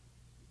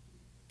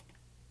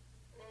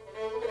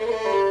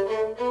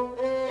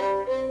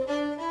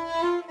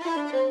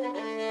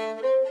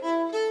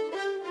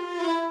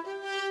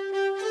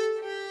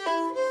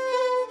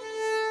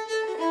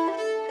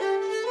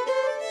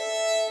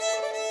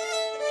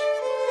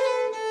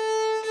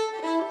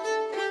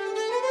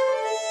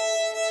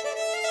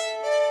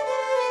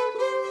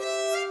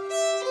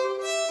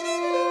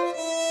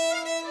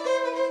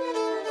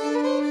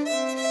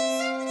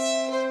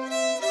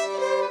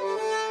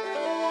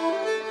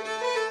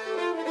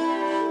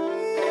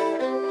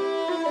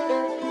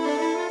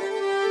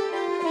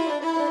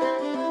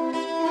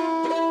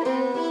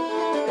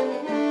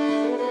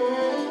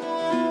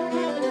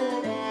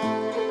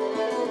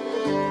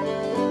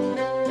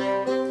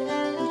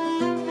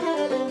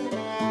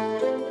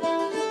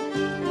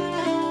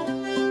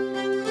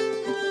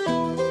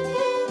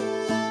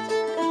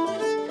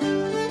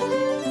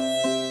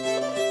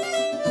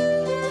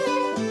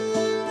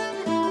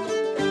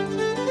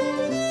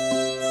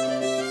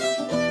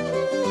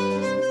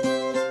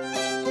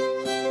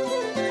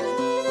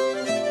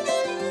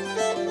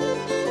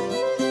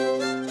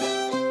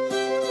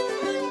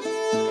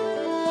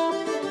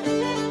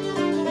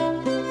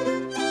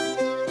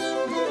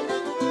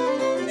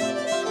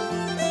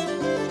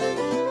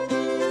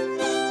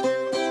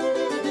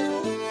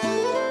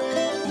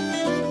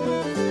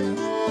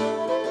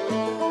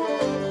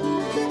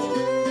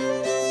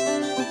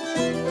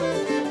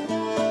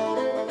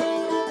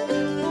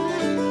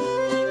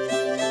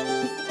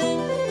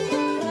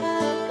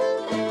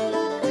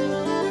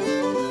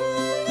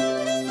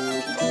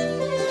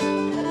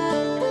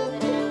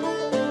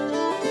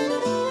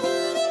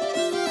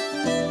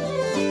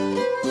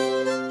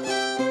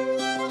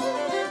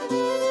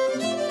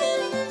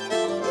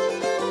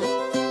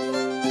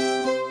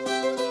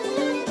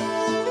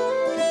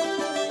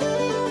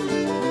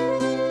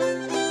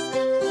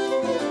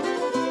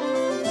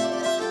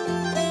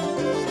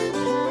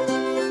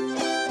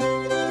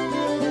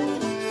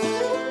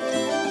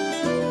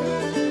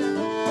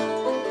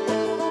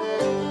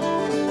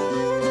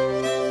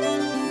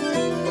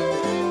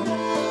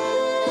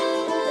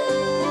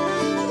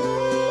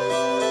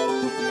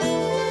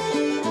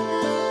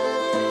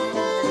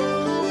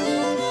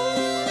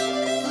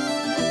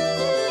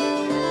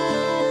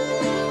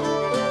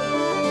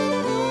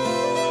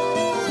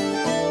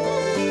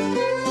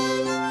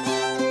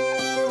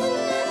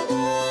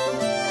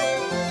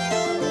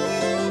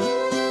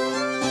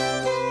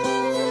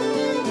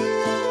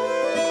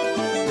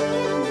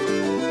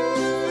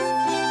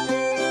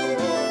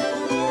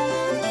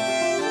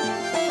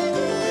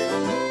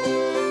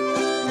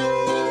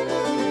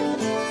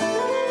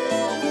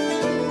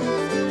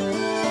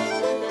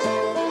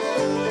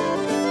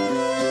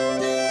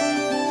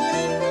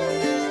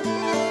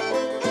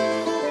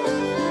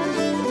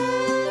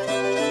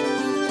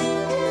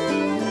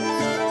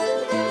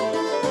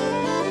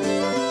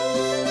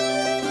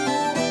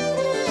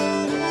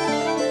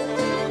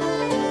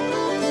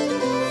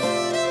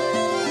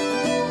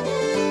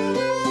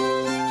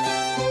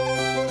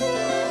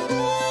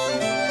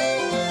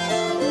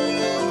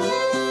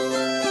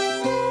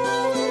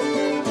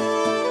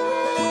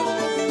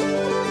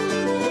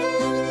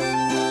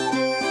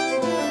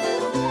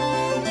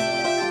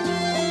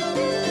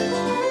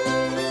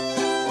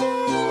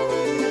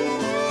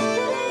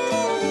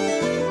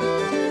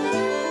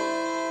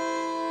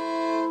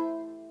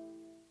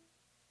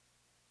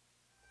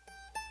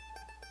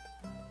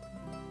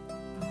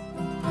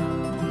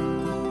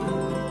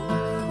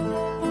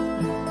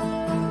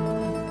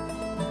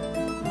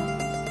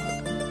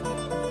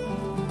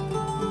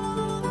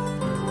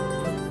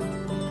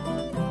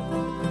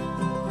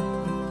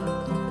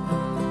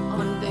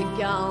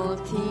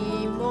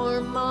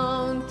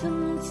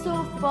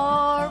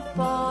 far,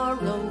 far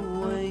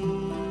away.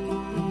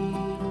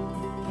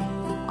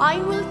 I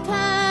will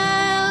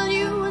tell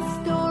you a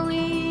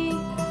story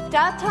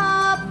that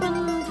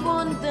happened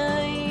one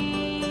day.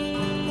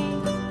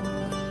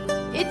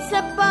 It's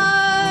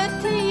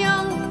about a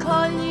young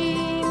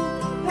colleen,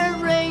 her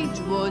age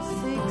was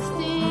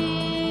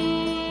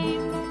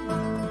 16,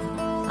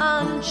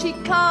 and she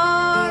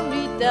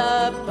carried a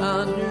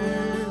banner,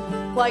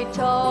 white,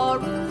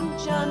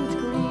 orange and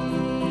green.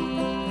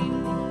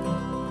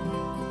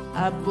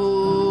 A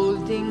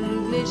bold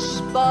English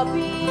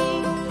bobby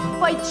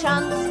by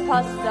chance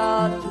passed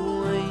that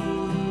way,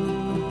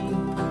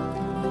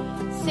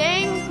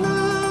 saying, who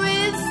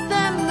is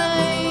the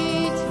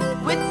maid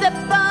with the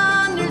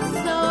banner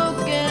so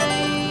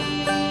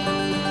gay?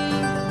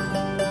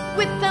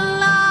 With a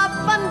laugh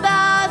and a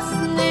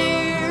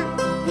sneer,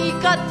 he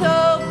got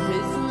over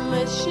his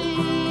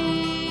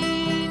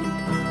machine,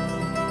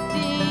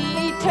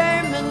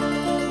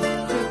 determined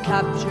to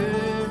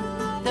capture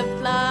the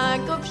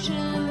flag of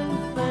Sinn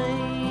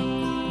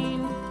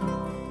Féin.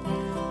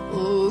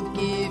 Oh,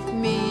 give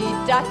me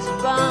that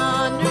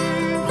banner,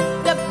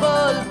 the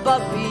bull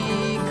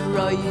bobby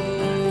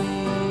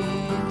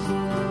cried.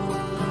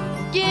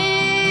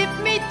 Give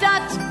me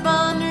that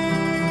banner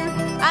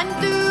and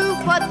do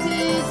what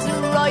is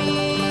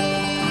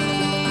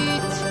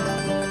right.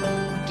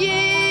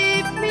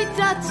 Give me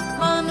that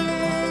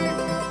banner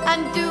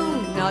and do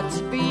not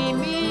be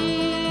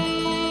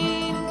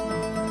mean,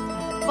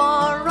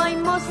 for I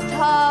must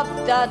have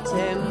that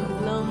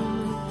emblem,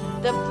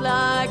 the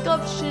flag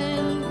of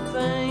Sinn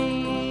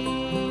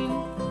Féin.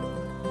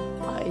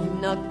 I'll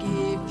not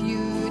give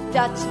you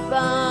that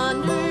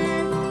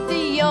banner,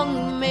 the young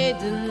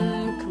maiden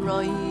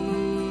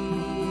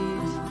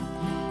cried,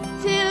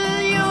 till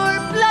your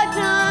blood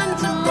and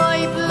my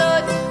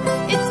blood,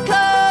 its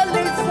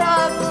colours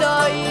have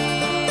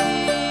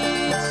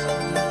dyed.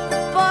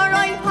 For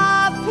I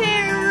have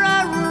here a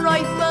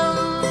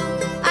rifle,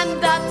 and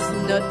that's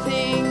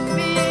nothing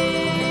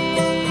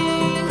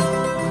mean,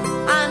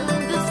 and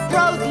as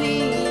proudly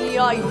I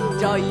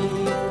die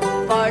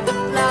for the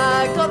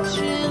flag of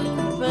Sinn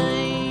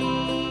Féin.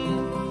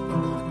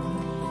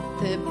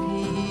 The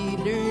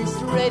peeler's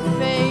red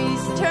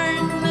face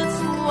turned as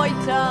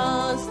white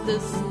as the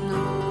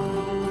snow.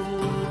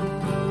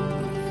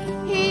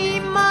 He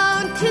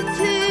mounted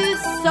his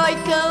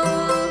cycle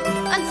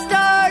and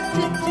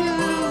started to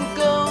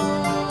go,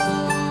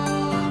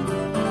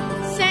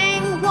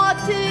 saying,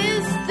 what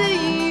is the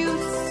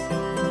use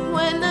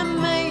when a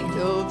maid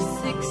of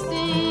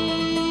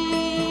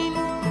 16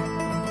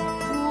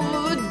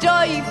 would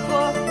die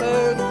for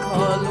her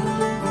column,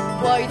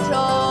 white,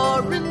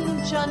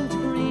 orange and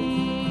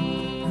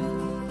green?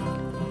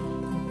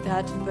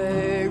 That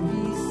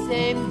very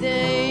same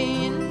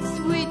day in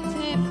sweet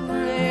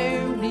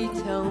Tipperary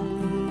town,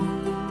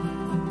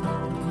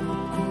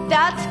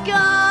 that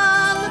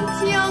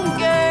gallant young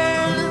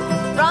girl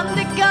from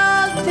the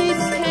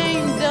Galties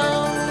came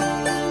down.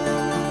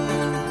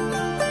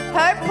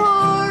 Her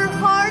poor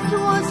heart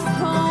was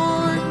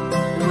torn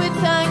with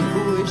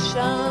anguish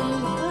and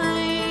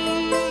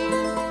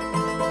pain,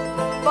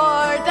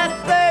 for that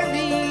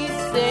very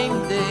same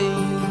day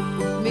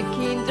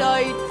McKean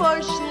died for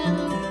Sinn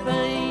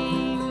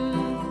Féin.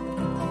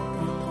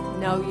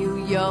 Now you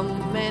young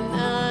men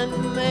and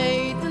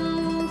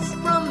maidens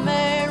from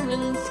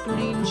Erin's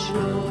green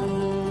shore,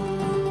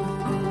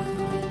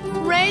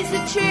 raise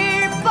a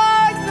cheer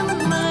for the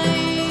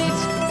maid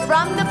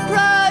from the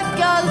proud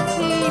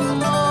Galtee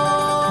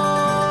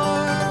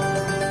moor,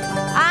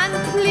 and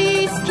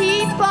please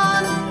keep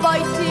on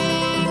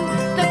fighting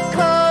the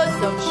cause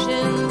of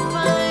Sinn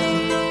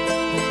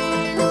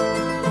Féin,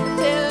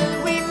 till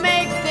we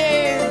make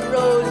their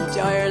old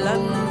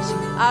Ireland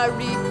a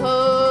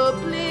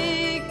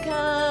republic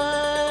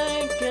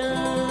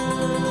again.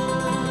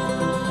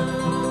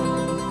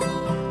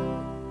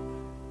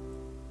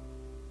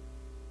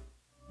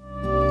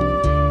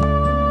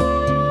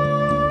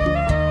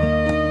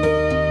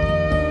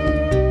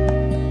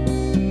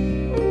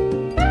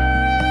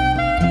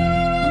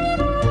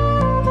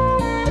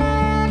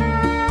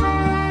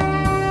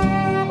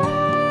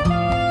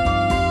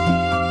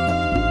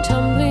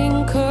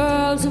 Tumbling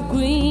curls of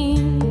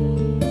green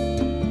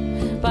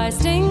by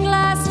stained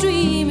glass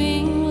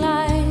streaming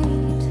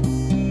light,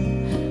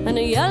 and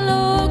a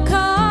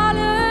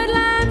yellow-colored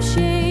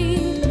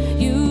lampshade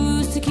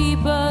used to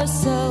keep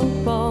us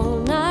up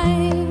all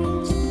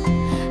night,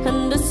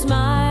 and a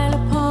smile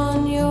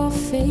upon your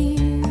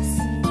face,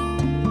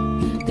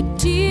 the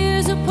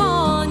tears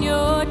upon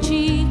your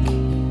cheek,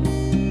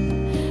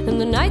 and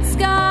the night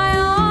sky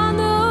on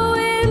the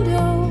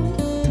window,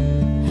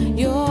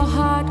 your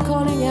heart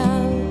calling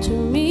out to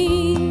me.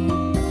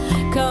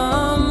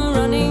 Come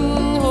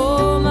running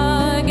home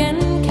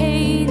again,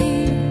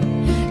 Katie.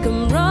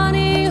 Come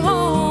running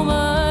home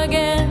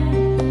again.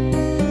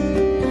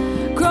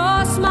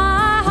 Cross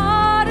my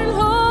heart and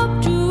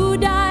hope to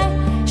die.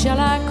 Shall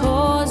I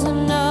cause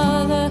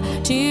another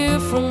tear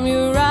from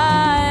your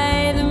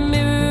eye? The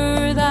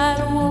mirror that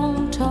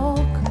won't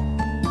talk,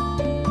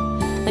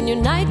 and your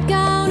night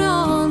nightgown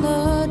on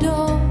the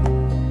door,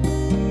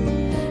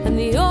 and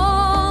the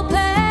old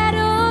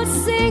pedal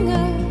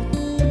singer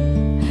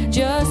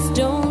just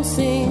don't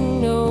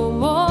sing no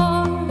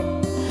more.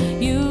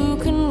 You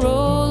can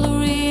roll the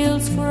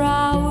reels for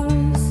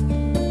hours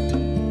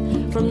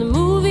from the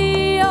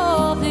movie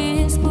of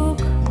this book.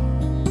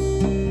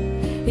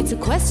 It's a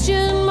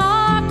question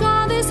mark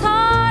on this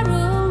heart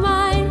of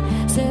mine,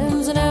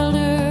 sends an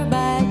elder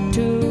back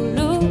to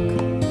look.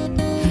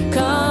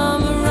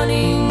 Come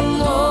running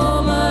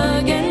home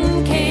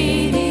again,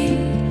 Katie,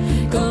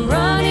 come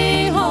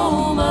running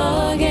home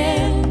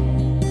again.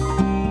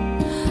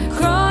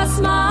 Cross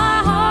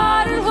my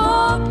heart and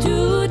hope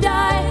to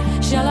die.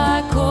 Shall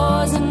I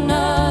cause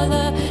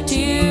another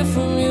tear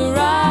from your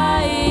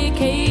eye,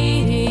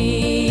 Katie?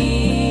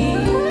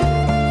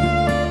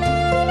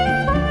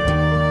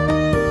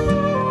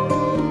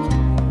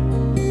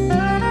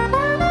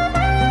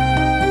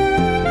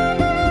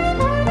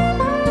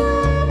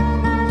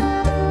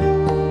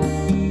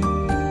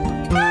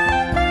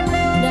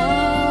 Now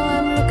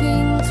I'm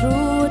looking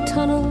through a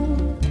tunnel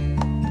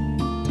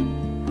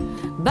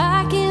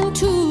back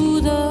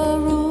into the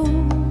room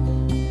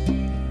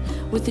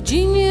with the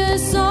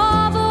genius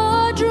of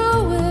a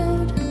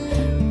druid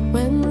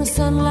when the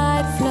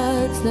sunlight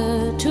floods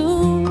the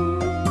tomb.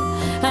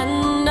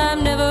 And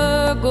I'm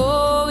never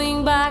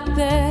going back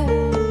there,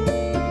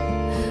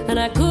 and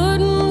I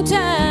couldn't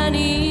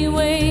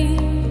anyway,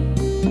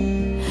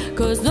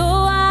 'cause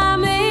though I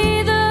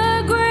made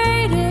the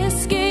great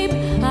escape,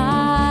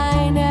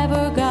 I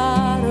never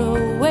got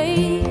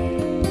away.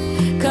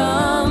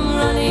 Come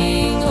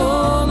running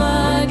home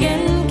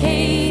again,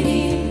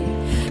 Katie,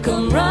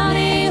 come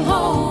running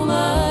home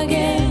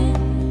again.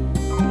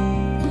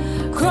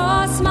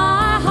 Cross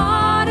my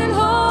heart and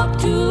hope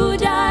to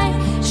die.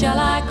 Shall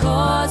I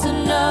cause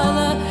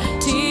another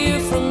tear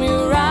from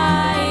your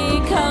eye?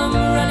 Come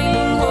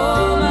running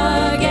home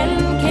again,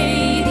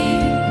 Katie,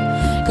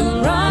 come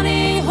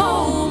running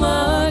home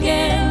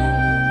again.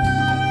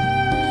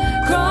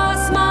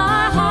 Cross my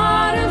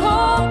heart and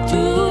hope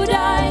to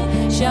die.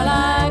 Shall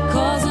I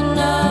cause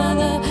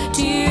another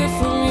tear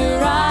from your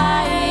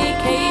eye,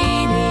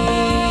 Katie?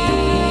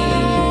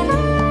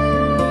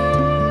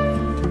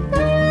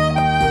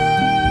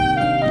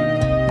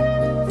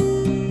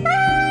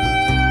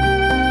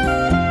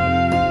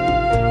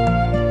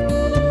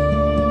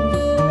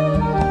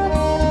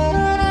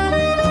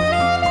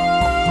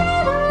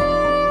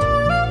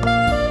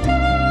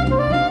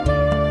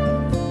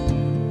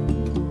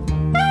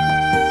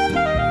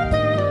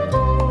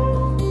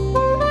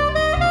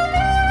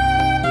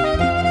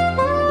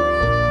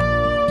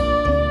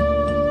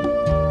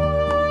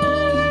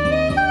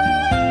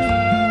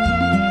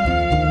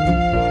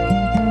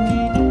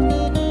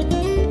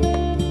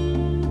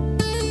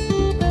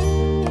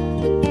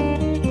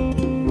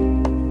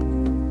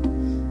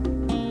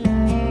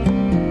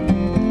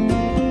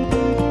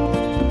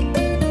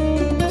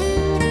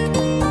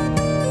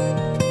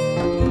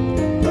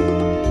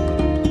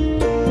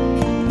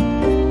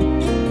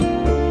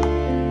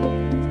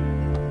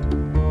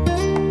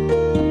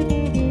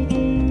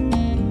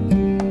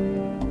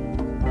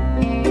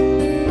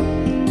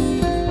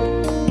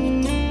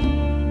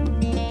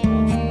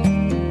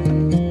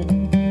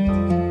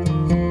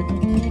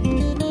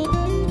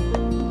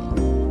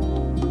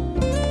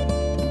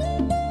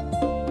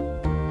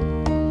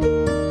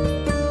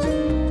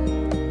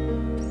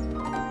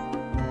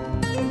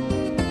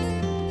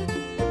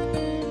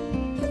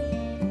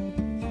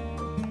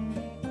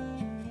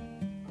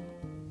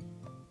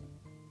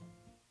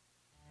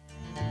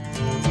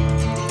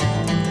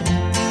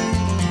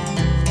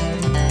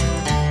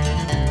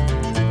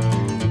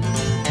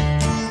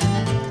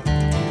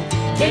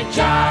 Ye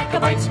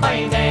Jacobites by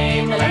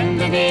name,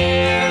 lend an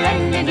ear,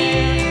 lend an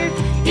ear.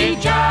 Ye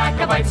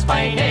Jacobites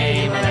by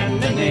name,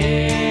 lend an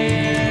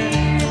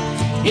ear.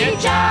 Ye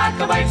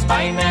Jacobites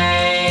by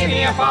name,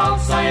 your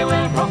faults I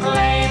will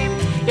proclaim.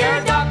 Your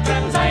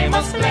doctrines I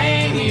must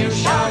blame, you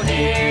shall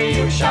hear,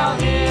 you shall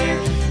hear.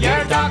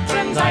 Your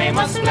doctrines I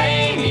must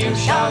blame, you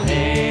shall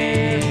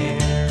hear.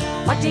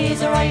 What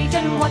is right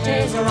and what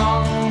is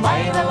wrong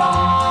by the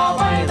law,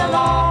 by the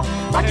law?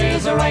 What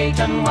is right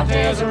and what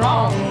is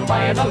wrong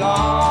by the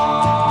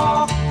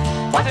law?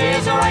 What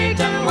is right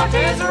and what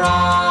is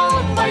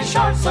wrong by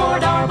short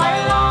sword or by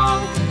long?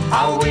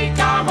 How weak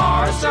are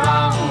more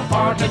strong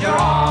for to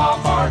draw,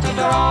 for to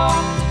draw.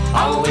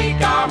 How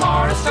weak are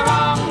more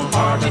strong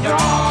for to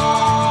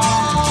draw.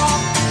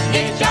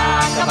 Ye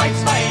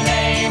Jacobites by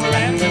name,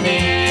 lend an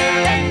ear,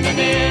 lend an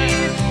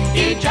ear.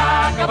 Ye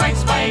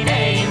Jacobites by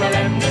name,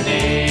 lend an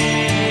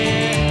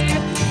ear.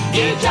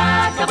 Ye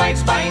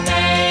Jacobites by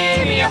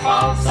name, your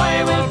faults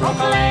I will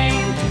proclaim.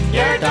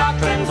 Your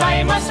doctrines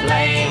I must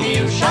blame,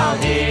 you shall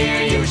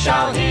hear, you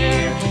shall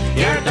hear.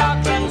 Your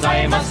doctrines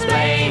I must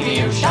blame,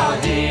 you shall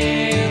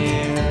hear.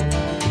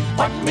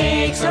 What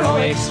makes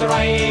heroic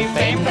strife,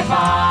 famed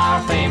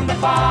afar, famed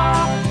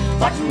afar?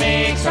 What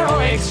makes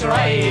heroic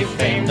strife,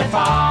 famed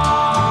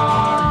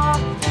afar?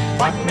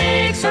 What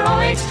makes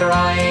heroics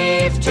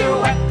strive to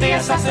whet the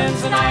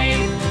assassin's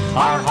knife,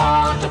 or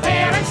haunt a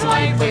parent's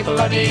life with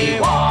bloody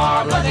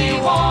war, bloody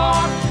war,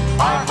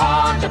 or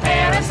haunt a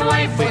parent's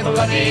life with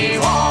bloody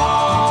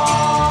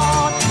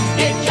war.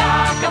 Ye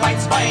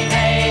Jacobites by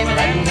name,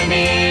 lend an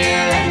ear,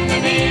 lend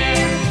an ear.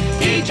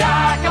 Ye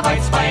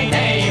Jacobites by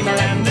name,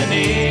 lend an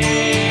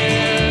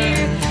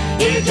ear.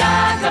 Ye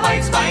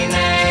Jacobites by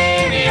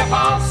name, your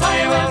faults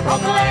I will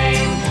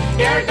proclaim.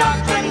 Your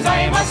doctrines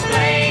I must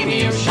blame,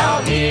 you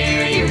shall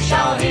hear, you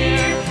shall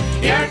hear.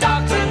 Your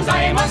doctrines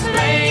I must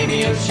blame,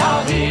 you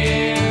shall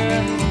hear.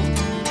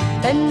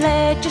 Then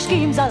let your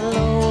schemes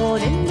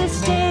alone in the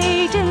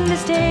state, in the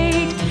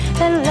state.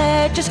 Then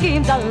let your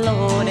schemes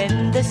alone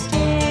in the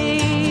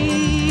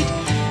state.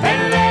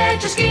 Then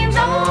let your schemes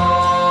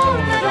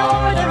alone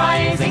adore the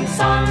rising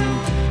sun,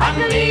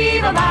 and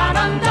leave a man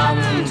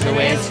undone to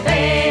his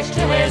fate,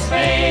 to his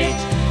fate,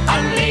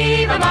 and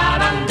leave a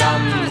man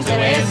undone to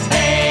his fate.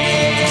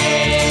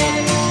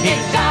 Ye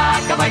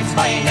Jacobites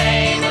by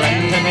name,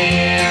 lend an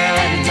ear,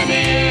 lend an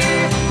ear.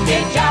 Ye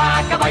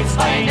Jacobites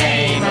by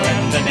name,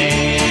 lend an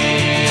ear.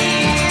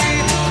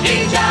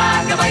 Ye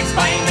Jacobites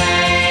by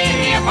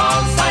name, your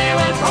faults I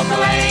will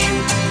proclaim.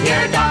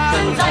 Your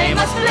doctrines I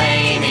must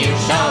blame, you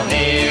shall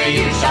hear,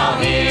 you shall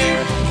hear.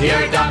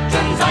 Your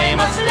doctrines I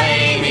must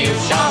blame, you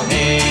shall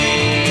hear.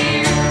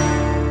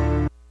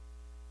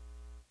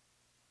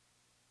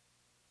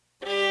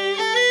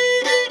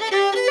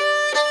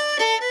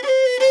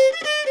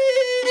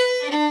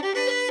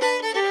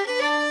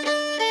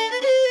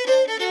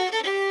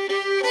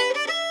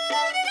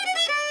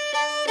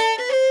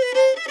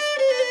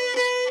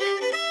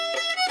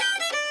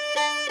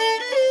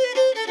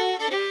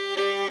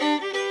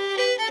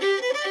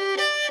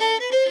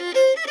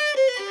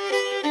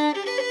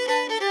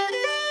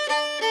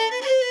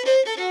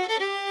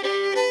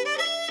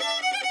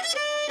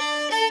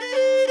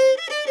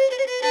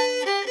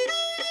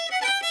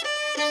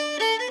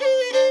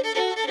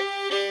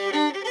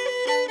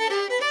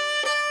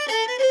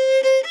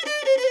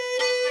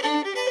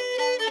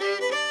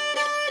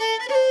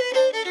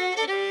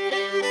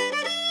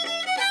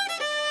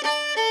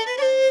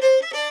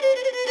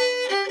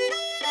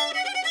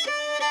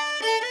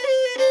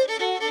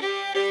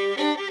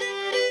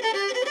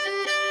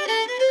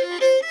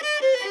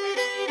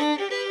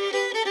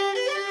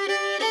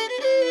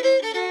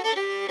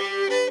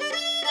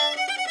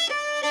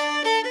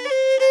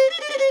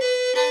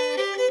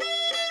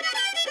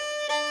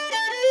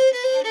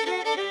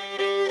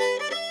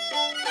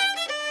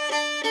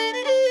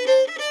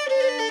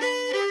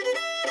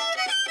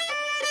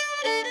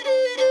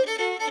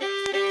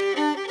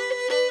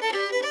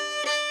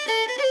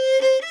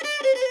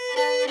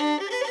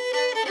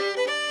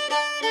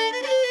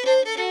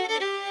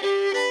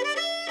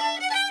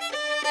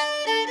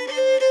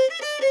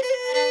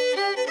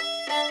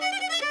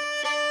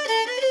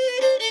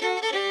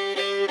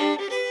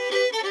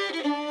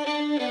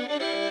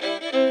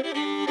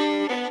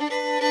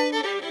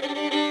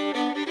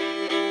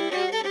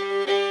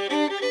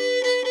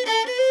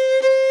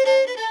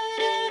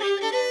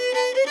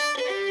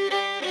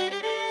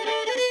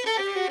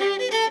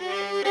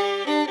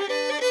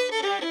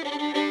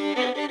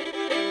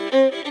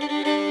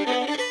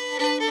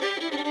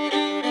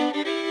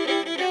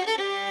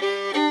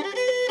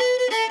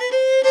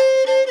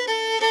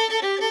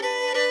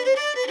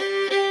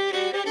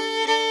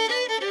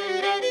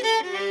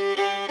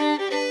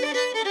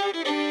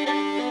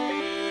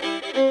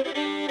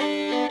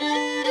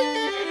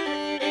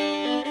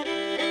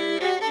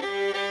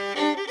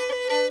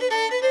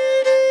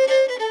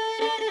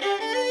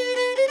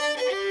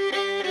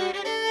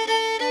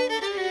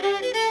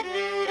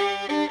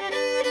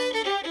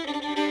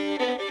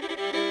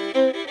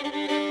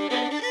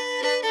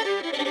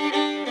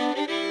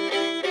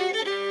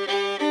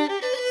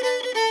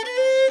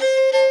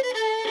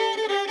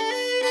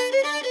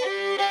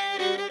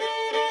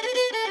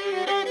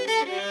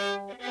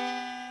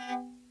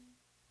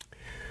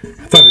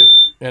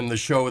 And the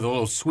show with a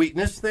little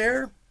sweetness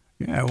there.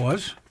 Yeah, it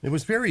was. It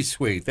was very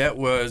sweet. That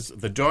was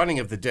The Dawning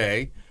of the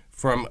Day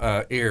from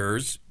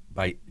Airs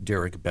by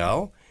Derek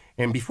Bell.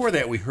 And before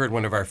that, we heard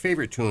one of our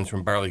favorite tunes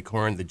from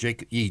Barleycorn,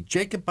 Ye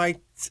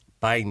Jacobites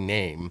by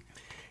Name.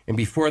 And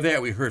before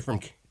that, we heard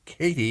from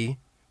Katie.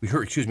 We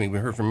heard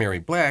from Mary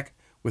Black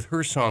with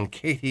her song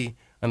Katie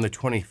on the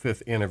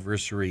 25th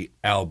anniversary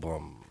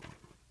album.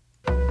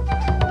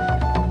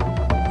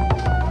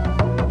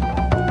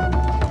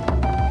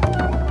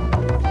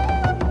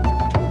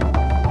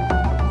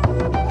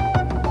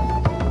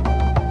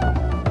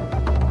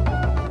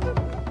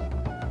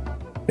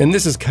 And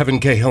this is Kevin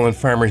Cahill and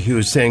Farmer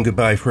Hughes saying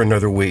goodbye for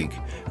another week.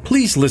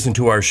 Please listen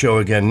to our show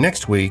again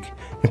next week,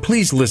 and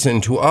please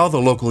listen to all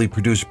the locally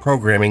produced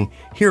programming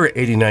here at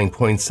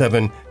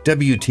 89.7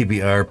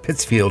 WTBR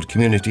Pittsfield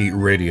Community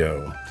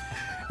Radio.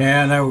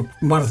 And I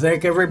want to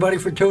thank everybody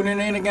for tuning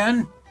in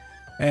again.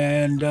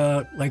 And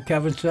like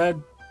Kevin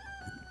said,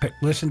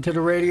 listen to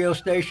the radio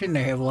station.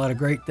 They have a lot of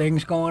great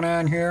things going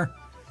on here.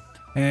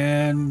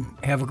 And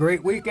have a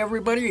great week,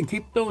 everybody, and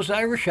keep those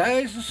Irish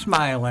eyes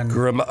smiling.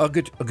 Grim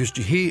Ugat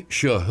Augusti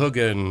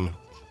Shahugan.